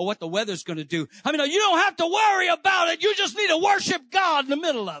do, or what the weather's going to do. I mean, you don't have to worry about it. You just need to worship God in the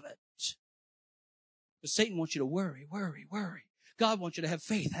middle of it. But Satan wants you to worry. God wants you to have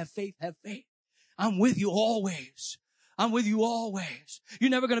faith, have faith, have faith. I'm with you always. I'm with you always.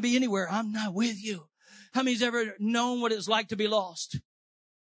 You're never going to be anywhere I'm not with you. How many's ever known what it's like to be lost?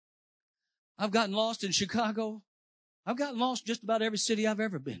 I've gotten lost in Chicago. I've gotten lost just about every city I've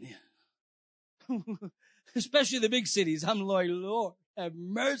ever been in. Especially the big cities. I'm like, Lord, have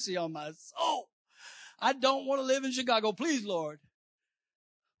mercy on my soul. I don't want to live in Chicago. Please, Lord.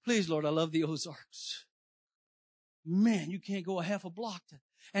 Please, Lord, I love the Ozarks. Man, you can't go a half a block.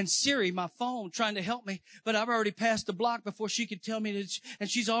 And Siri, my phone, trying to help me, but I've already passed the block before she could tell me that, and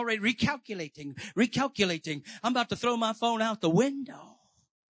she's already recalculating. I'm about to throw my phone out the window.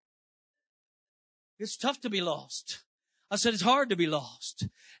 It's tough to be lost. I said it's hard to be lost.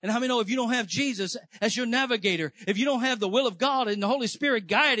 And how many know if you don't have Jesus as your navigator, if you don't have the will of God and the Holy Spirit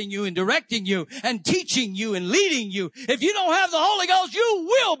guiding you and directing you and teaching you and leading you, if you don't have the Holy Ghost, you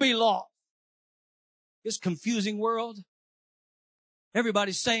will be lost. This confusing world.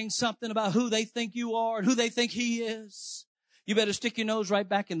 Everybody's saying something about who they think you are and who they think he is. You better stick your nose right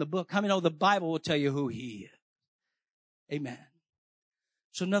back in the book. How many know the Bible will tell you who he is? Amen.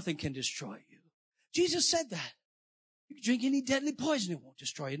 So nothing can destroy you. Jesus said that. You can drink any deadly poison, it won't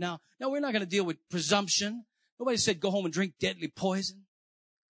destroy you. Now we're not going to deal with presumption. Nobody said go home and drink deadly poison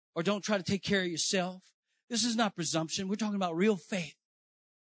or don't try to take care of yourself. This is not presumption. We're talking about real faith.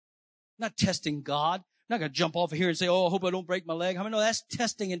 Not testing God. I'm not going to jump off of here and say, I hope I don't break my leg. How many know that's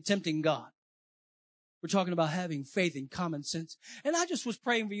testing and tempting God? We're talking about having faith and common sense. And I just was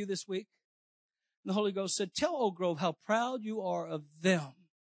praying for you this week. And the Holy Ghost said, tell Oak Grove how proud you are of them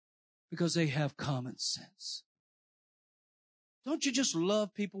because they have common sense. Don't you just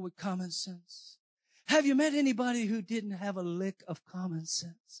love people with common sense? Have you met anybody who didn't have a lick of common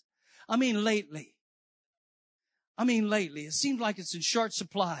sense? I mean, lately. It seems like it's in short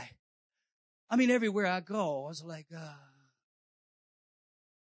supply. I mean, everywhere I go, I was like,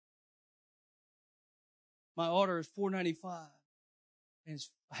 my order is $4.95. And it's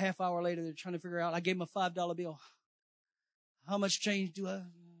a half hour later, they're trying to figure out, I gave them a $5 bill. How much change do I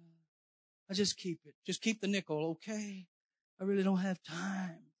just keep it. Just keep the nickel, okay? I really don't have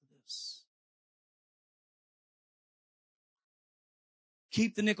time for this.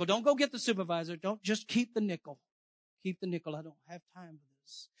 Keep the nickel. Don't go get the supervisor. Don't just keep the nickel. Keep the nickel. I don't have time for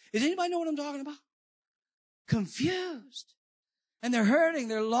this. Does anybody know what I'm talking about? Confused. And they're hurting.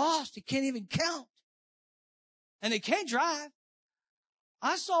 They're lost. They can't even count. And they can't drive.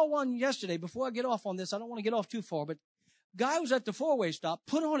 I saw one yesterday. Before I get off on this, I don't want to get off too far, but Guy was at the four-way stop,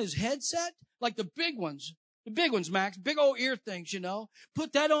 put on his headset, like the big ones, Max, big old ear things,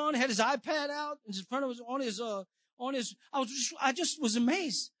 put that on, had his iPad out in front of his, I just was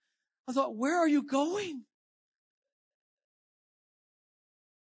amazed. I thought, where are you going?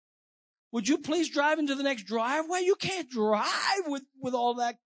 Would you please drive into the next driveway? You can't drive with all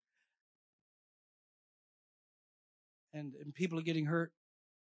that. And people are getting hurt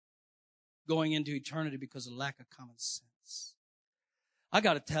going into eternity because of lack of common sense. I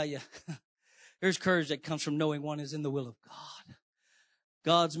got to tell you, there's courage that comes from knowing one is in the will of God.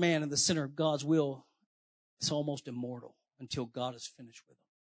 God's man in the center of God's will is almost immortal until God is finished with him.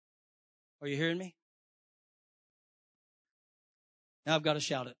 Are you hearing me? Now I've got to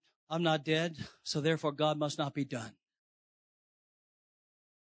shout it. I'm not dead, so therefore God must not be done.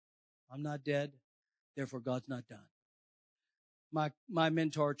 I'm not dead, therefore God's not done. My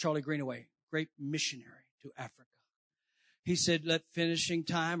mentor, Charlie Greenaway, great missionary to Africa. He said, let finishing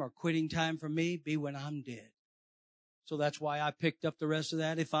time or quitting time for me be when I'm dead. So that's why I picked up the rest of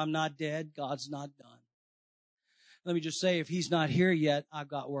that. If I'm not dead, God's not done. Let me just say, if he's not here yet, I've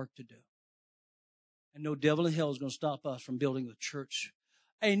got work to do. And no devil in hell is going to stop us from building the church.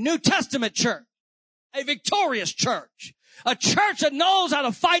 A New Testament church. A victorious church. A church that knows how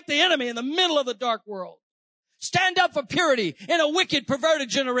to fight the enemy in the middle of the dark world. Stand up for purity in a wicked, perverted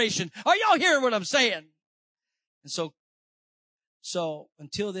generation. Are y'all hearing what I'm saying? And so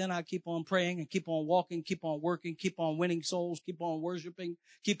until then, I keep on praying and keep on walking, keep on working, keep on winning souls, keep on worshiping,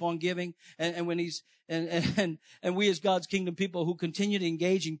 keep on giving. And we as God's kingdom people who continue to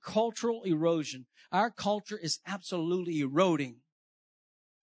engage in cultural erosion. Our culture is absolutely eroding.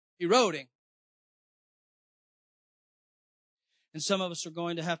 Eroding. And some of us are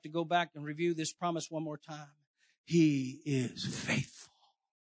going to have to go back and review this promise one more time. He is faithful.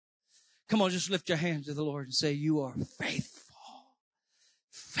 Come on, just lift your hands to the Lord and say, you are faithful.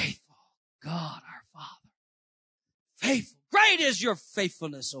 Faithful. God, our Father. Faithful. Great is your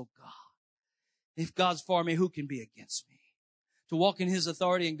faithfulness, O God. If God's for me, who can be against me? To walk in his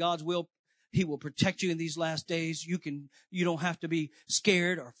authority and God's will, he will protect you in these last days. You don't have to be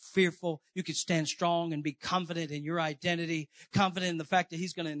scared or fearful. You can stand strong and be confident in your identity, confident in the fact that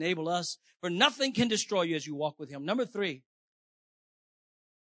he's going to enable us. For nothing can destroy you as you walk with him. Number 3.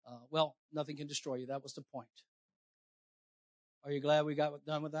 Nothing can destroy you. That was the point. Are you glad we got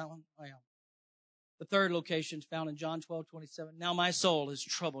done with that one? I am. The third location is found in John 12:27. Now my soul is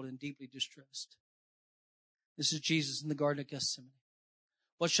troubled and deeply distressed. This is Jesus in the Garden of Gethsemane.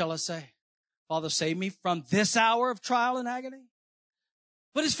 What shall I say? Father, save me from this hour of trial and agony.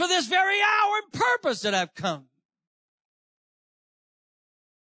 But it's for this very hour and purpose that I've come.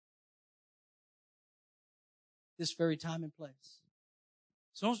 This very time and place.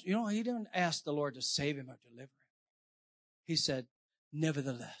 So, he didn't ask the Lord to save him or deliver him. He said,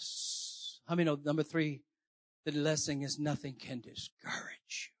 nevertheless. How many know, number 3, the blessing is nothing can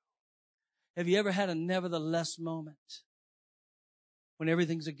discourage you. Have you ever had a nevertheless moment when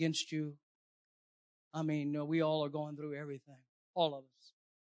everything's against you? We all are going through everything. All of us.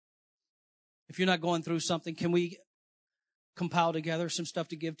 If you're not going through something, can we compile together some stuff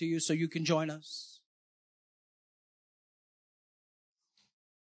to give to you so you can join us?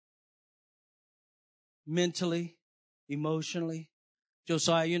 Mentally, emotionally.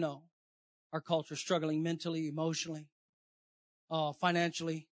 Josiah, our culture is struggling mentally, emotionally,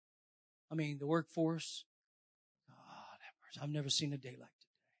 financially. The workforce. God have mercy. I've never seen a day like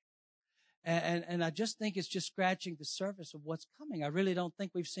today. And I just think it's just scratching the surface of what's coming. I really don't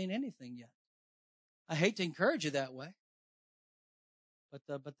think we've seen anything yet. I hate to encourage you that way. But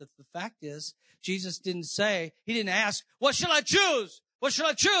the fact is, Jesus didn't ask, what shall I choose? What shall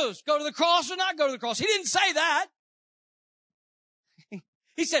I choose? Go to the cross or not go to the cross? He didn't say that.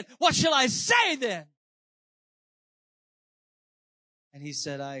 He said, what shall I say then? And he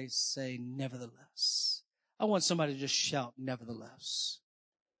said, I say nevertheless. I want somebody to just shout nevertheless.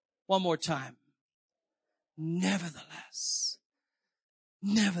 One more time. Nevertheless.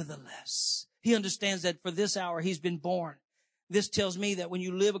 Nevertheless. He understands that for this hour he's been born. This tells me that when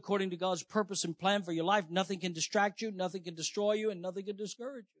you live according to God's purpose and plan for your life, nothing can distract you, nothing can destroy you, and nothing can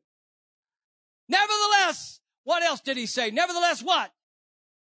discourage you. Nevertheless, what else did he say? Nevertheless, what?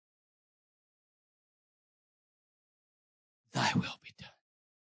 Thy will be done.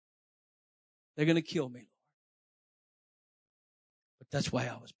 They're going to kill me, Lord. But that's why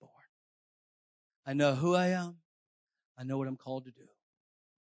I was born. I know who I am. I know what I'm called to do.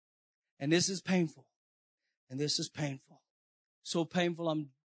 And this is painful. And this is painful. So painful,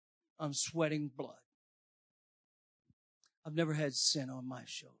 I'm sweating blood. I've never had sin on my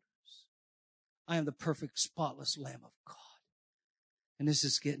shoulders. I am the perfect, spotless Lamb of God. And this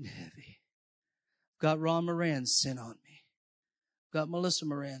is getting heavy. Got Ron Morein sin on me. Got Melissa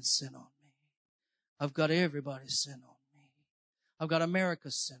Morein sin on me. I've got everybody's sin on me. I've got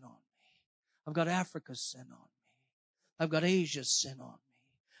America's sin on me. I've got Africa's sin on me. I've got Asia's sin on me.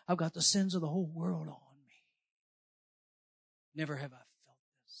 I've got the sins of the whole world on me. Never have I felt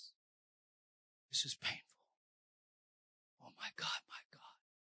this. This is painful. Oh my God,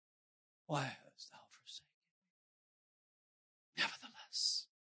 why hast thou forsaken me? Nevertheless,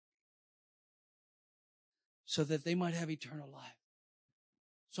 so that they might have eternal life.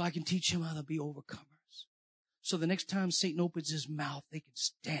 So I can teach them how to be overcomers. So the next time Satan opens his mouth, they can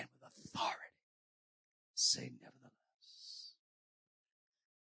stand with authority. Say, nevertheless.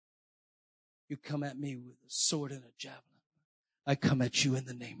 You come at me with a sword and a javelin. I come at you in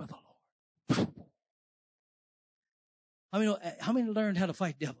the name of the Lord. How many learned how to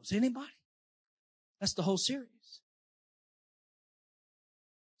fight devils? Anybody? That's the whole series.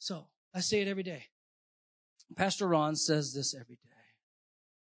 So I say it every day. Pastor Ron says this every day.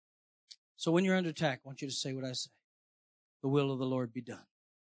 So when you're under attack, I want you to say what I say. The will of the Lord be done.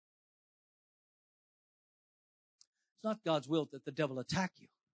 It's not God's will that the devil attack you.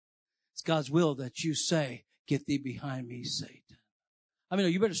 It's God's will that you say, get thee behind me, Satan.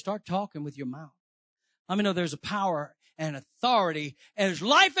 You better start talking with your mouth. There's a power and authority, and there's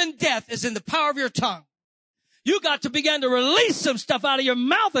life and death is in the power of your tongue. You got to begin to release some stuff out of your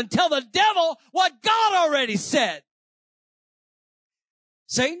mouth and tell the devil what God already said.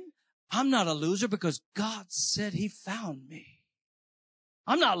 Satan, I'm not a loser because God said he found me.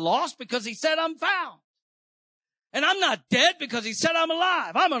 I'm not lost because he said I'm found. And I'm not dead because he said I'm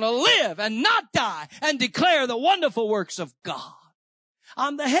alive. I'm going to live and not die and declare the wonderful works of God.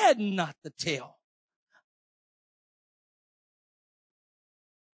 I'm the head and not the tail.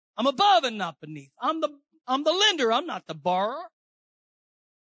 I'm above and not beneath. I'm the lender. I'm not the borrower.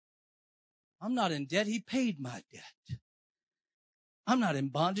 I'm not in debt. He paid my debt. I'm not in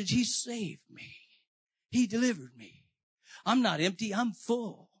bondage. He saved me. He delivered me. I'm not empty. I'm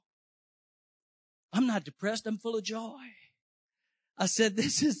full. I'm not depressed. I'm full of joy. I said,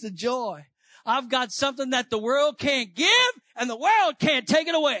 this is the joy. I've got something that the world can't give and the world can't take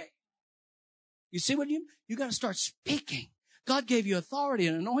it away. You see what you got to start speaking. God gave you authority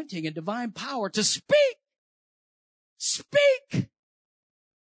and anointing and divine power to speak. Speak.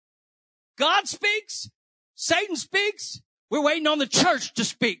 God speaks. Satan speaks. We're waiting on the church to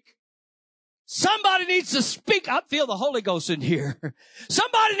speak. Somebody needs to speak. I feel the Holy Ghost in here.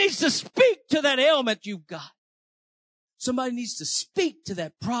 Somebody needs to speak to that ailment you've got. Somebody needs to speak to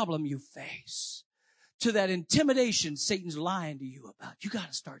that problem you face, to that intimidation Satan's lying to you about. You got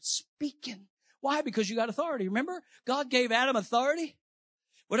to start speaking. Why? Because you got authority. Remember, God gave Adam authority.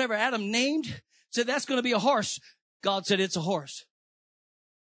 Whatever Adam named, said that's going to be a horse. God said it's a horse.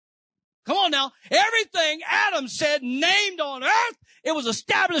 Come on now. Everything Adam said named on earth, it was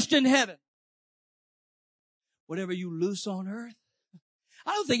established in heaven. Whatever you loose on earth,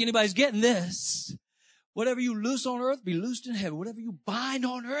 I don't think anybody's getting this. Whatever you loose on earth, be loosed in heaven. Whatever you bind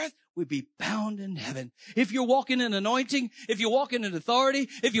on earth, will be bound in heaven. If you're walking in anointing, if you're walking in authority,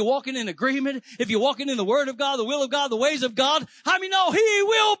 if you're walking in agreement, if you're walking in the word of God, the will of God, the ways of God, how many know he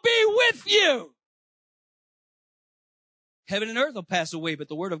will be with you? Heaven and earth will pass away, but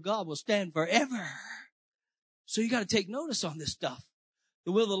the word of God will stand forever. So you got to take notice on this stuff.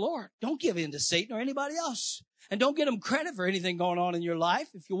 The will of the Lord. Don't give in to Satan or anybody else. And don't get them credit for anything going on in your life.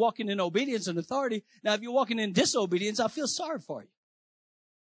 If you're walking in obedience and authority. Now, if you're walking in disobedience, I feel sorry for you.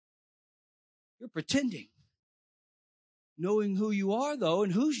 You're pretending. Knowing who you are, though,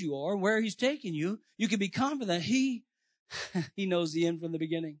 and whose you are, and where he's taking you, you can be confident he knows the end from the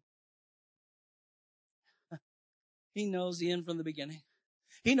beginning. He knows the end from the beginning.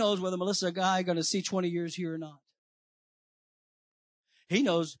 He knows whether Melissa and I are going to see 20 years here or not. He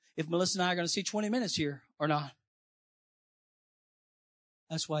knows if Melissa and I are going to see 20 minutes here or not.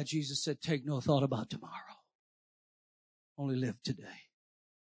 That's why Jesus said, take no thought about tomorrow. Only live today.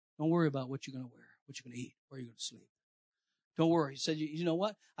 Don't worry about what you're going to wear, what you're going to eat, where you're going to sleep. Don't worry. He said, you know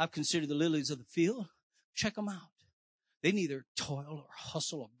what? I've considered the lilies of the field. Check them out. They neither toil or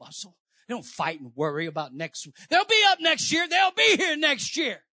hustle or bustle. They don't fight and worry about next. They'll be up next year. They'll be here next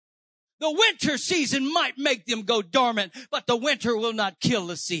year. The winter season might make them go dormant, but the winter will not kill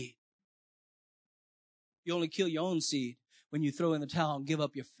the seed. You only kill your own seed when you throw in the towel and give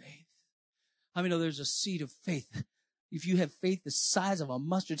up your faith. I mean, there's a seed of faith. If you have faith the size of a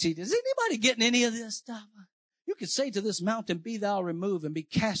mustard seed, is anybody getting any of this stuff? You could say to this mountain, be thou removed and be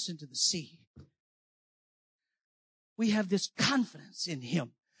cast into the sea. We have this confidence in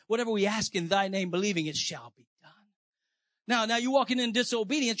him. whatever we ask in thy name, believing it shall be done. Now you walking in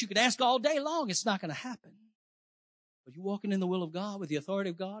disobedience, you can ask all day long. It's not going to happen. But you walking in the will of God with the authority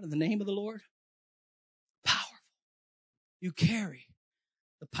of God in the name of the Lord, powerful. You carry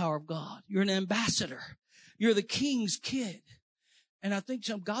the power of God. You're an ambassador. You're the king's kid. And I think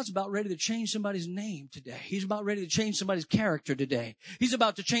God's about ready to change somebody's name today. He's about ready to change somebody's character today. He's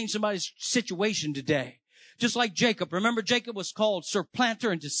about to change somebody's situation today. Just like Jacob. Remember, Jacob was called supplanter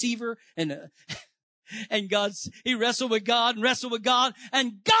and deceiver, and he wrestled with God and wrestled with God,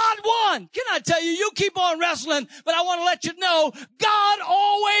 and God won. Can I tell you, you keep on wrestling, but I want to let you know, God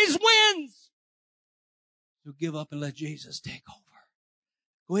always wins. So give up and let Jesus take over.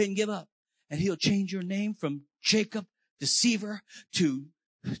 Go ahead and give up, and he'll change your name from Jacob, deceiver, to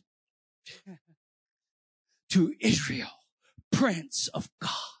Israel, Prince of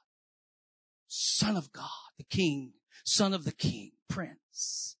God, Son of God, the King, Son of the King,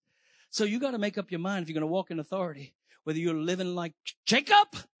 Prince. So you got to make up your mind if you're going to walk in authority, whether you're living like Jacob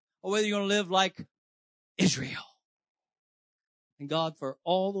or whether you're going to live like Israel. And God, for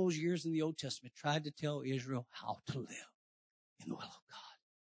all those years in the Old Testament, tried to tell Israel how to live in the will of God.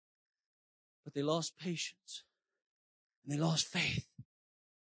 But they lost patience. And they lost faith.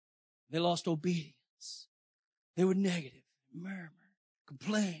 They lost obedience. They were negative, murmur,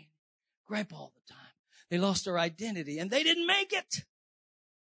 complain, gripe all the time. They lost their identity and they didn't make it.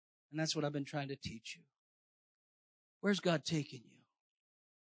 And that's what I've been trying to teach you. Where's God taking you?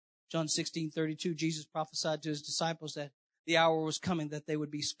 John 16:32, Jesus prophesied to his disciples that the hour was coming that they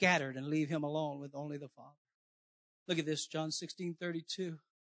would be scattered and leave him alone with only the Father. Look at this, John 16:32.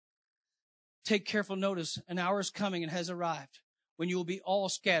 Take careful notice. An hour is coming and has arrived when you will be all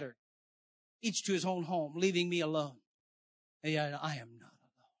scattered, each to his own home, leaving me alone. And yet I am not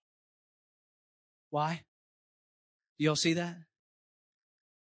alone. Why? Do y'all see that?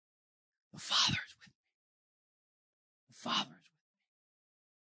 The Father is with me. The Father is with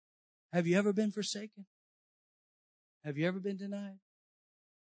me. Have you ever been forsaken? Have you ever been denied?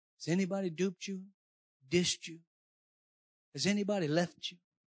 Has anybody duped you, dissed you? Has anybody left you?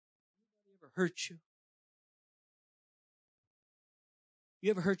 Hurt you?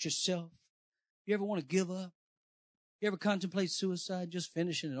 You ever hurt yourself? You ever want to give up? You ever contemplate suicide, just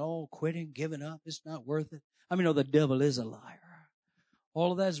finishing it all, quitting, giving up? It's not worth it. I mean, the devil is a liar.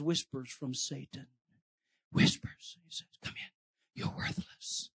 All of that is whispers from Satan. Whispers. He says, come in. You're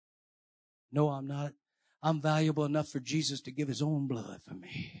worthless. No, I'm not. I'm valuable enough for Jesus to give his own blood for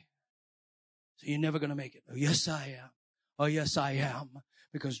me. So you're never going to make it. Oh, yes, I am. Oh, yes, I am.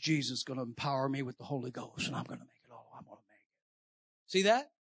 Because Jesus is going to empower me with the Holy Ghost, and I'm going to make it all. I'm going to make it. See that?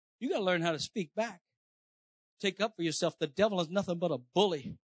 You got to learn how to speak back. Take up for yourself. The devil is nothing but a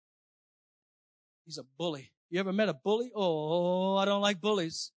bully. He's a bully. You ever met a bully? Oh, I don't like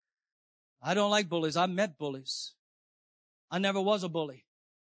bullies. I don't like bullies. I met bullies. I never was a bully.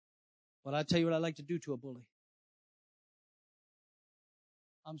 But I tell you what I like to do to a bully.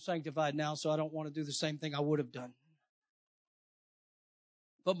 I'm sanctified now, so I don't want to do the same thing I would have done.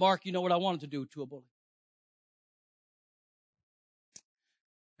 But Mark, you know what I wanted to do to a bully.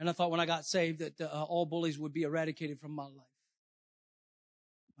 And I thought when I got saved that all bullies would be eradicated from my life.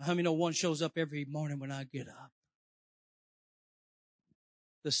 How many know one shows up every morning when I get up?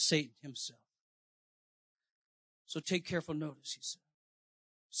 The Satan himself. So take careful notice, he said.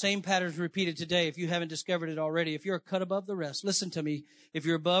 Same patterns repeated today if you haven't discovered it already. If you're a cut above the rest, listen to me. If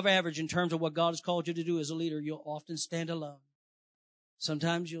you're above average in terms of what God has called you to do as a leader, you'll often stand alone.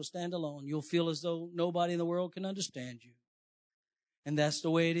 Sometimes you'll stand alone. You'll feel as though nobody in the world can understand you. And that's the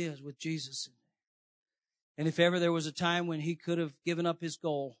way it is with Jesus. And if ever there was a time when he could have given up his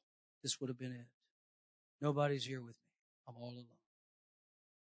goal, this would have been it. Nobody's here with me. I'm all alone.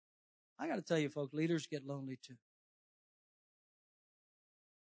 I got to tell you, folks, leaders get lonely too.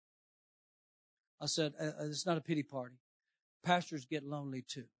 I said, it's not a pity party. Pastors get lonely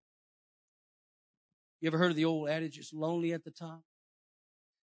too. You ever heard of the old adage, it's lonely at the top?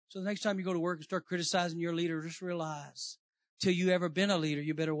 So the next time you go to work and start criticizing your leader, just realize, till you ever been a leader,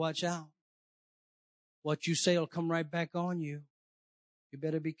 you better watch out. What you say will come right back on you. You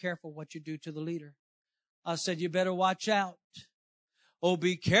better be careful what you do to the leader. I said, you better watch out. Oh,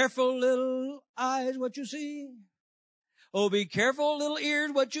 be careful, little eyes, what you see. Oh, be careful, little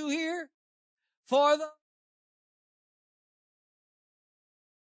ears, what you hear.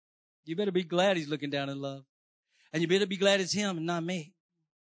 You better be glad he's looking down in love. And you better be glad it's him and not me.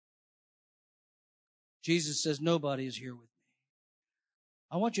 Jesus says, nobody is here with me.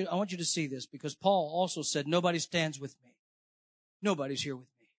 I want you to see this because Paul also said, nobody stands with me. Nobody's here with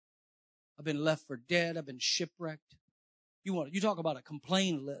me. I've been left for dead. I've been shipwrecked. You talk about a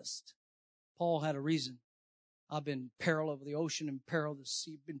complaint list. Paul had a reason. I've been in peril of the ocean, in peril of the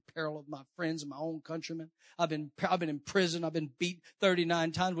sea, been in peril of my friends and my own countrymen. I've been in prison. I've been beat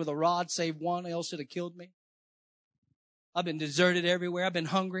 39 times with a rod, save one, else it'd have killed me. I've been deserted everywhere. I've been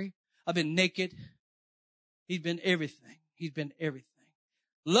hungry. I've been naked. He's been everything. He's been everything.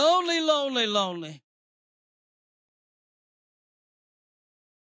 Lonely, lonely, lonely.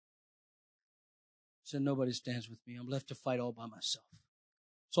 So nobody stands with me. I'm left to fight all by myself.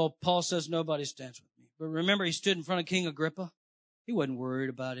 So Paul says nobody stands with me. But remember, he stood in front of King Agrippa. He wasn't worried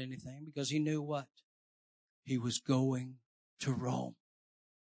about anything because he knew what? He was going to Rome.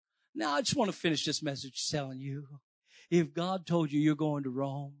 Now, I just want to finish this message telling you, if God told you you're going to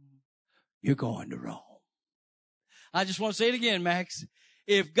Rome, you're going to Rome. I just want to say it again, Max.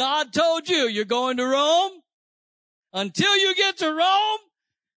 If God told you you're going to Rome, until you get to Rome,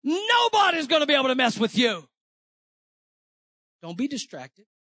 nobody's going to be able to mess with you. Don't be distracted.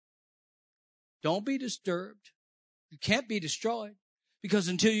 Don't be disturbed. You can't be destroyed because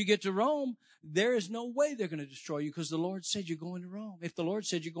until you get to Rome, there is no way they're going to destroy you because the Lord said you're going to Rome. If the Lord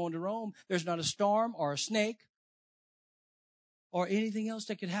said you're going to Rome, there's not a storm or a snake or anything else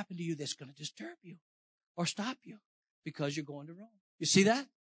that could happen to you that's going to disturb you or stop you because you're going to Rome. You see that?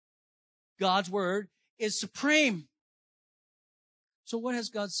 God's word is supreme. So what has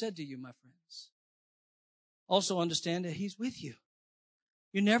God said to you, my friends? Also understand that He's with you.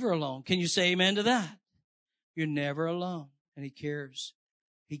 You're never alone. Can you say amen to that? You're never alone. And He cares.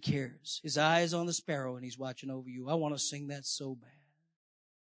 He cares. His eye is on the sparrow and He's watching over you. I want to sing that so bad.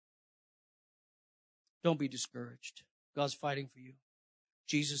 Don't be discouraged. God's fighting for you.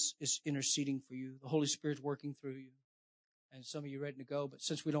 Jesus is interceding for you. The Holy Spirit's working through you. And some of you are ready to go, but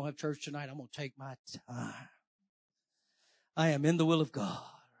since we don't have church tonight, I'm going to take my time. I am in the will of God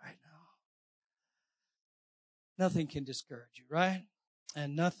right now. Nothing can discourage you, right?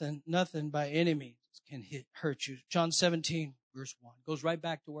 And nothing by any means can hurt you. John 17, verse 1, goes right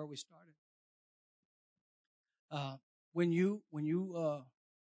back to where we started. When you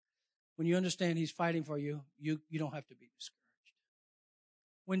understand He's fighting for you, you don't have to be discouraged.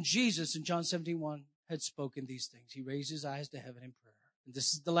 When Jesus in John 17:1 had spoken these things, He raised His eyes to heaven in prayer. And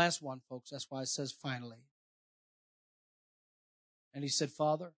this is the last one, folks. That's why it says finally. And He said,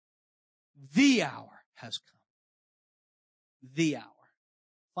 Father, the hour has come. The hour.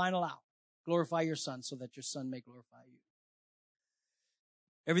 Final hour. Glorify your Son so that your Son may glorify you.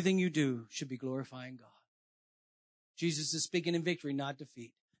 Everything you do should be glorifying God. Jesus is speaking in victory, not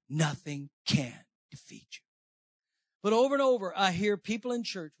defeat. Nothing can defeat you. But over and over, I hear people in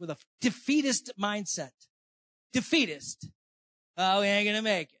church with a defeatist mindset. Defeatist. Oh, we ain't going to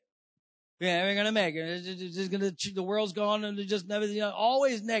make it. Yeah, we're going to make it. It's just gonna, the world's gone and just everything.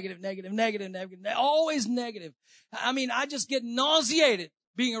 Always negative. Always negative. I mean, I just get nauseated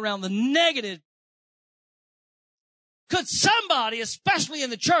being around the negative. Could somebody, especially in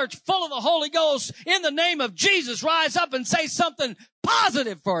the church, full of the Holy Ghost, in the name of Jesus, rise up and say something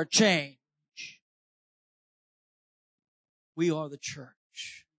positive for a change? We are the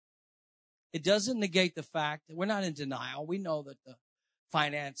church. It doesn't negate the fact that we're not in denial. We know that the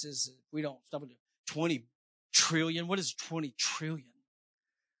finances, we don't stop at 20 trillion. What is 20 trillion?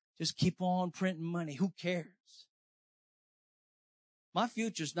 Just keep on printing money. Who cares? My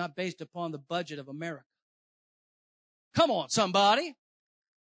future's not based upon the budget of America. Come on, somebody.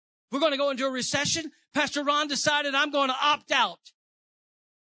 We're going to go into a recession. Pastor Ron decided I'm going to opt out.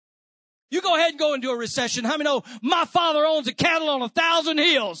 You go ahead and go into a recession. How many know my Father owns a cattle on 1,000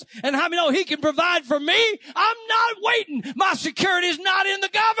 hills? And how many know He can provide for me? I'm not waiting. My security is not in the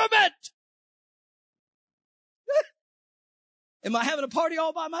government. Am I having a party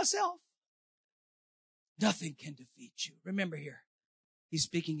all by myself? Nothing can defeat you. Remember here, He's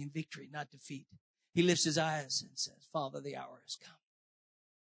speaking in victory, not defeat. He lifts His eyes and says, Father, the hour has come.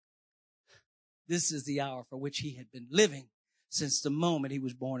 This is the hour for which He had been living since the moment He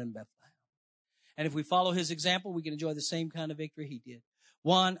was born in Bethlehem. And if we follow His example, we can enjoy the same kind of victory He did.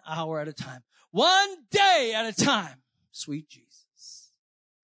 1 hour at a time. 1 day at a time. Sweet Jesus.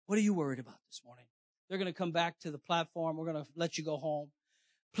 What are you worried about this morning? They're going to come back to the platform. We're going to let you go home.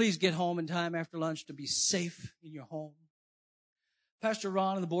 Please get home in time after lunch to be safe in your home. Pastor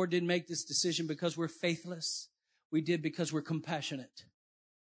Ron and the board didn't make this decision because we're faithless. We did because we're compassionate.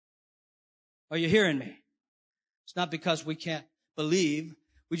 Are you hearing me? It's not because we can't believe.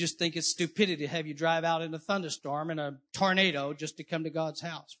 We just think it's stupidity to have you drive out in a thunderstorm and a tornado just to come to God's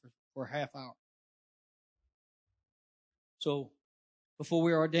house for a half hour. So before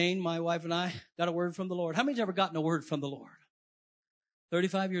we were ordained, my wife and I got a word from the Lord. How many's ever gotten a word from the Lord?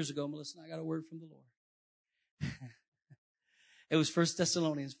 35 years ago, Melissa and I got a word from the Lord. It was 1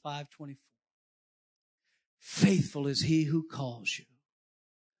 Thessalonians 5:24. Faithful is he who calls you,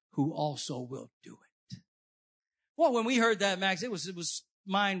 who also will do it. Well, when we heard that, Max, it was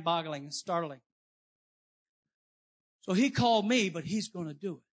mind-boggling and startling. So he called me, but he's going to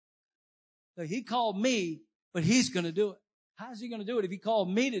do it. So he called me, but he's going to do it. How is he going to do it? If he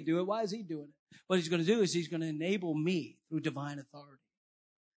called me to do it, why is he doing it? What he's going to do is he's going to enable me through divine authority,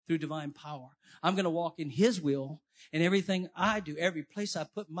 through divine power. I'm going to walk in his will in everything I do, every place I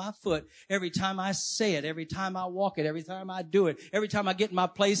put my foot, every time I say it, every time I walk it, every time I do it, every time I get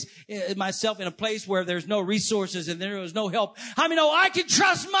myself in a place where there's no resources and there is no help. How many know I can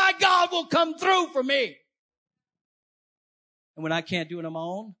trust my God will come through for me? And when I can't do it on my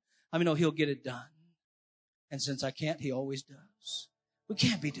own, how many know he'll get it done? And since I can't, he always does. We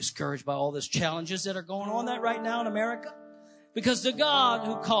can't be discouraged by all these challenges that are going on right now in America. Because the God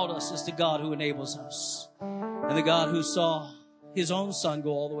who called us is the God who enables us. And the God who saw his own son go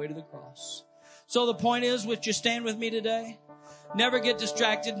all the way to the cross. So the point is, would you stand with me today? Never get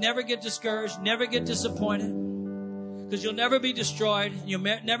distracted. Never get discouraged. Never get disappointed. Because you'll never be destroyed. You'll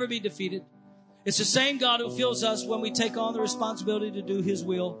never be defeated. It's the same God who fills us when we take on the responsibility to do his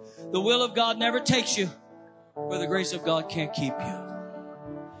will. The will of God never takes you where the grace of God can't keep you.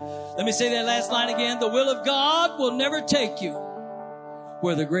 Let me say that last line again. The will of God will never take you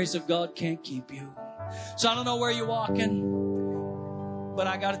where the grace of God can't keep you. So I don't know where you're walking, but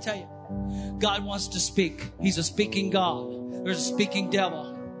I got to tell you, God wants to speak. He's a speaking God. There's a speaking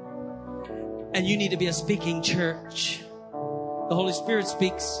devil. And you need to be a speaking church. The Holy Spirit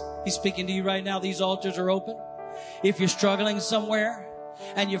speaks. He's speaking to you right now. These altars are open. If you're struggling somewhere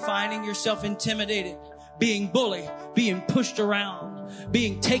and you're finding yourself intimidated, being bullied, being pushed around,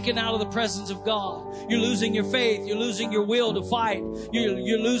 being taken out of the presence of God, you're losing your faith, you're losing your will to fight,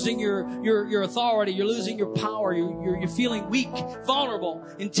 you're losing your authority, you're losing your power, you're feeling weak, vulnerable,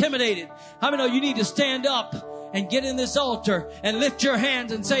 intimidated. How many know you need to stand up and get in this altar and lift your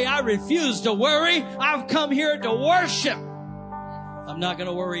hands and say, I refuse to worry. I've come here to worship. I'm not going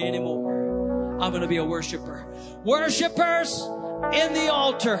to worry anymore. I'm going to be a worshiper. Worshipers in the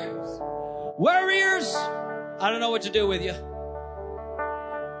altar. Worriers, I don't know what to do with you.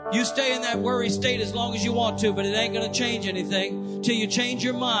 You stay in that worry state as long as you want to, but it ain't going to change anything. Till you change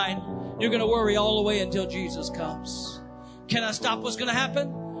your mind, you're going to worry all the way until Jesus comes. Can I stop what's going to happen?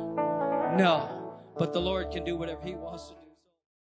 No. But the Lord can do whatever he wants to do.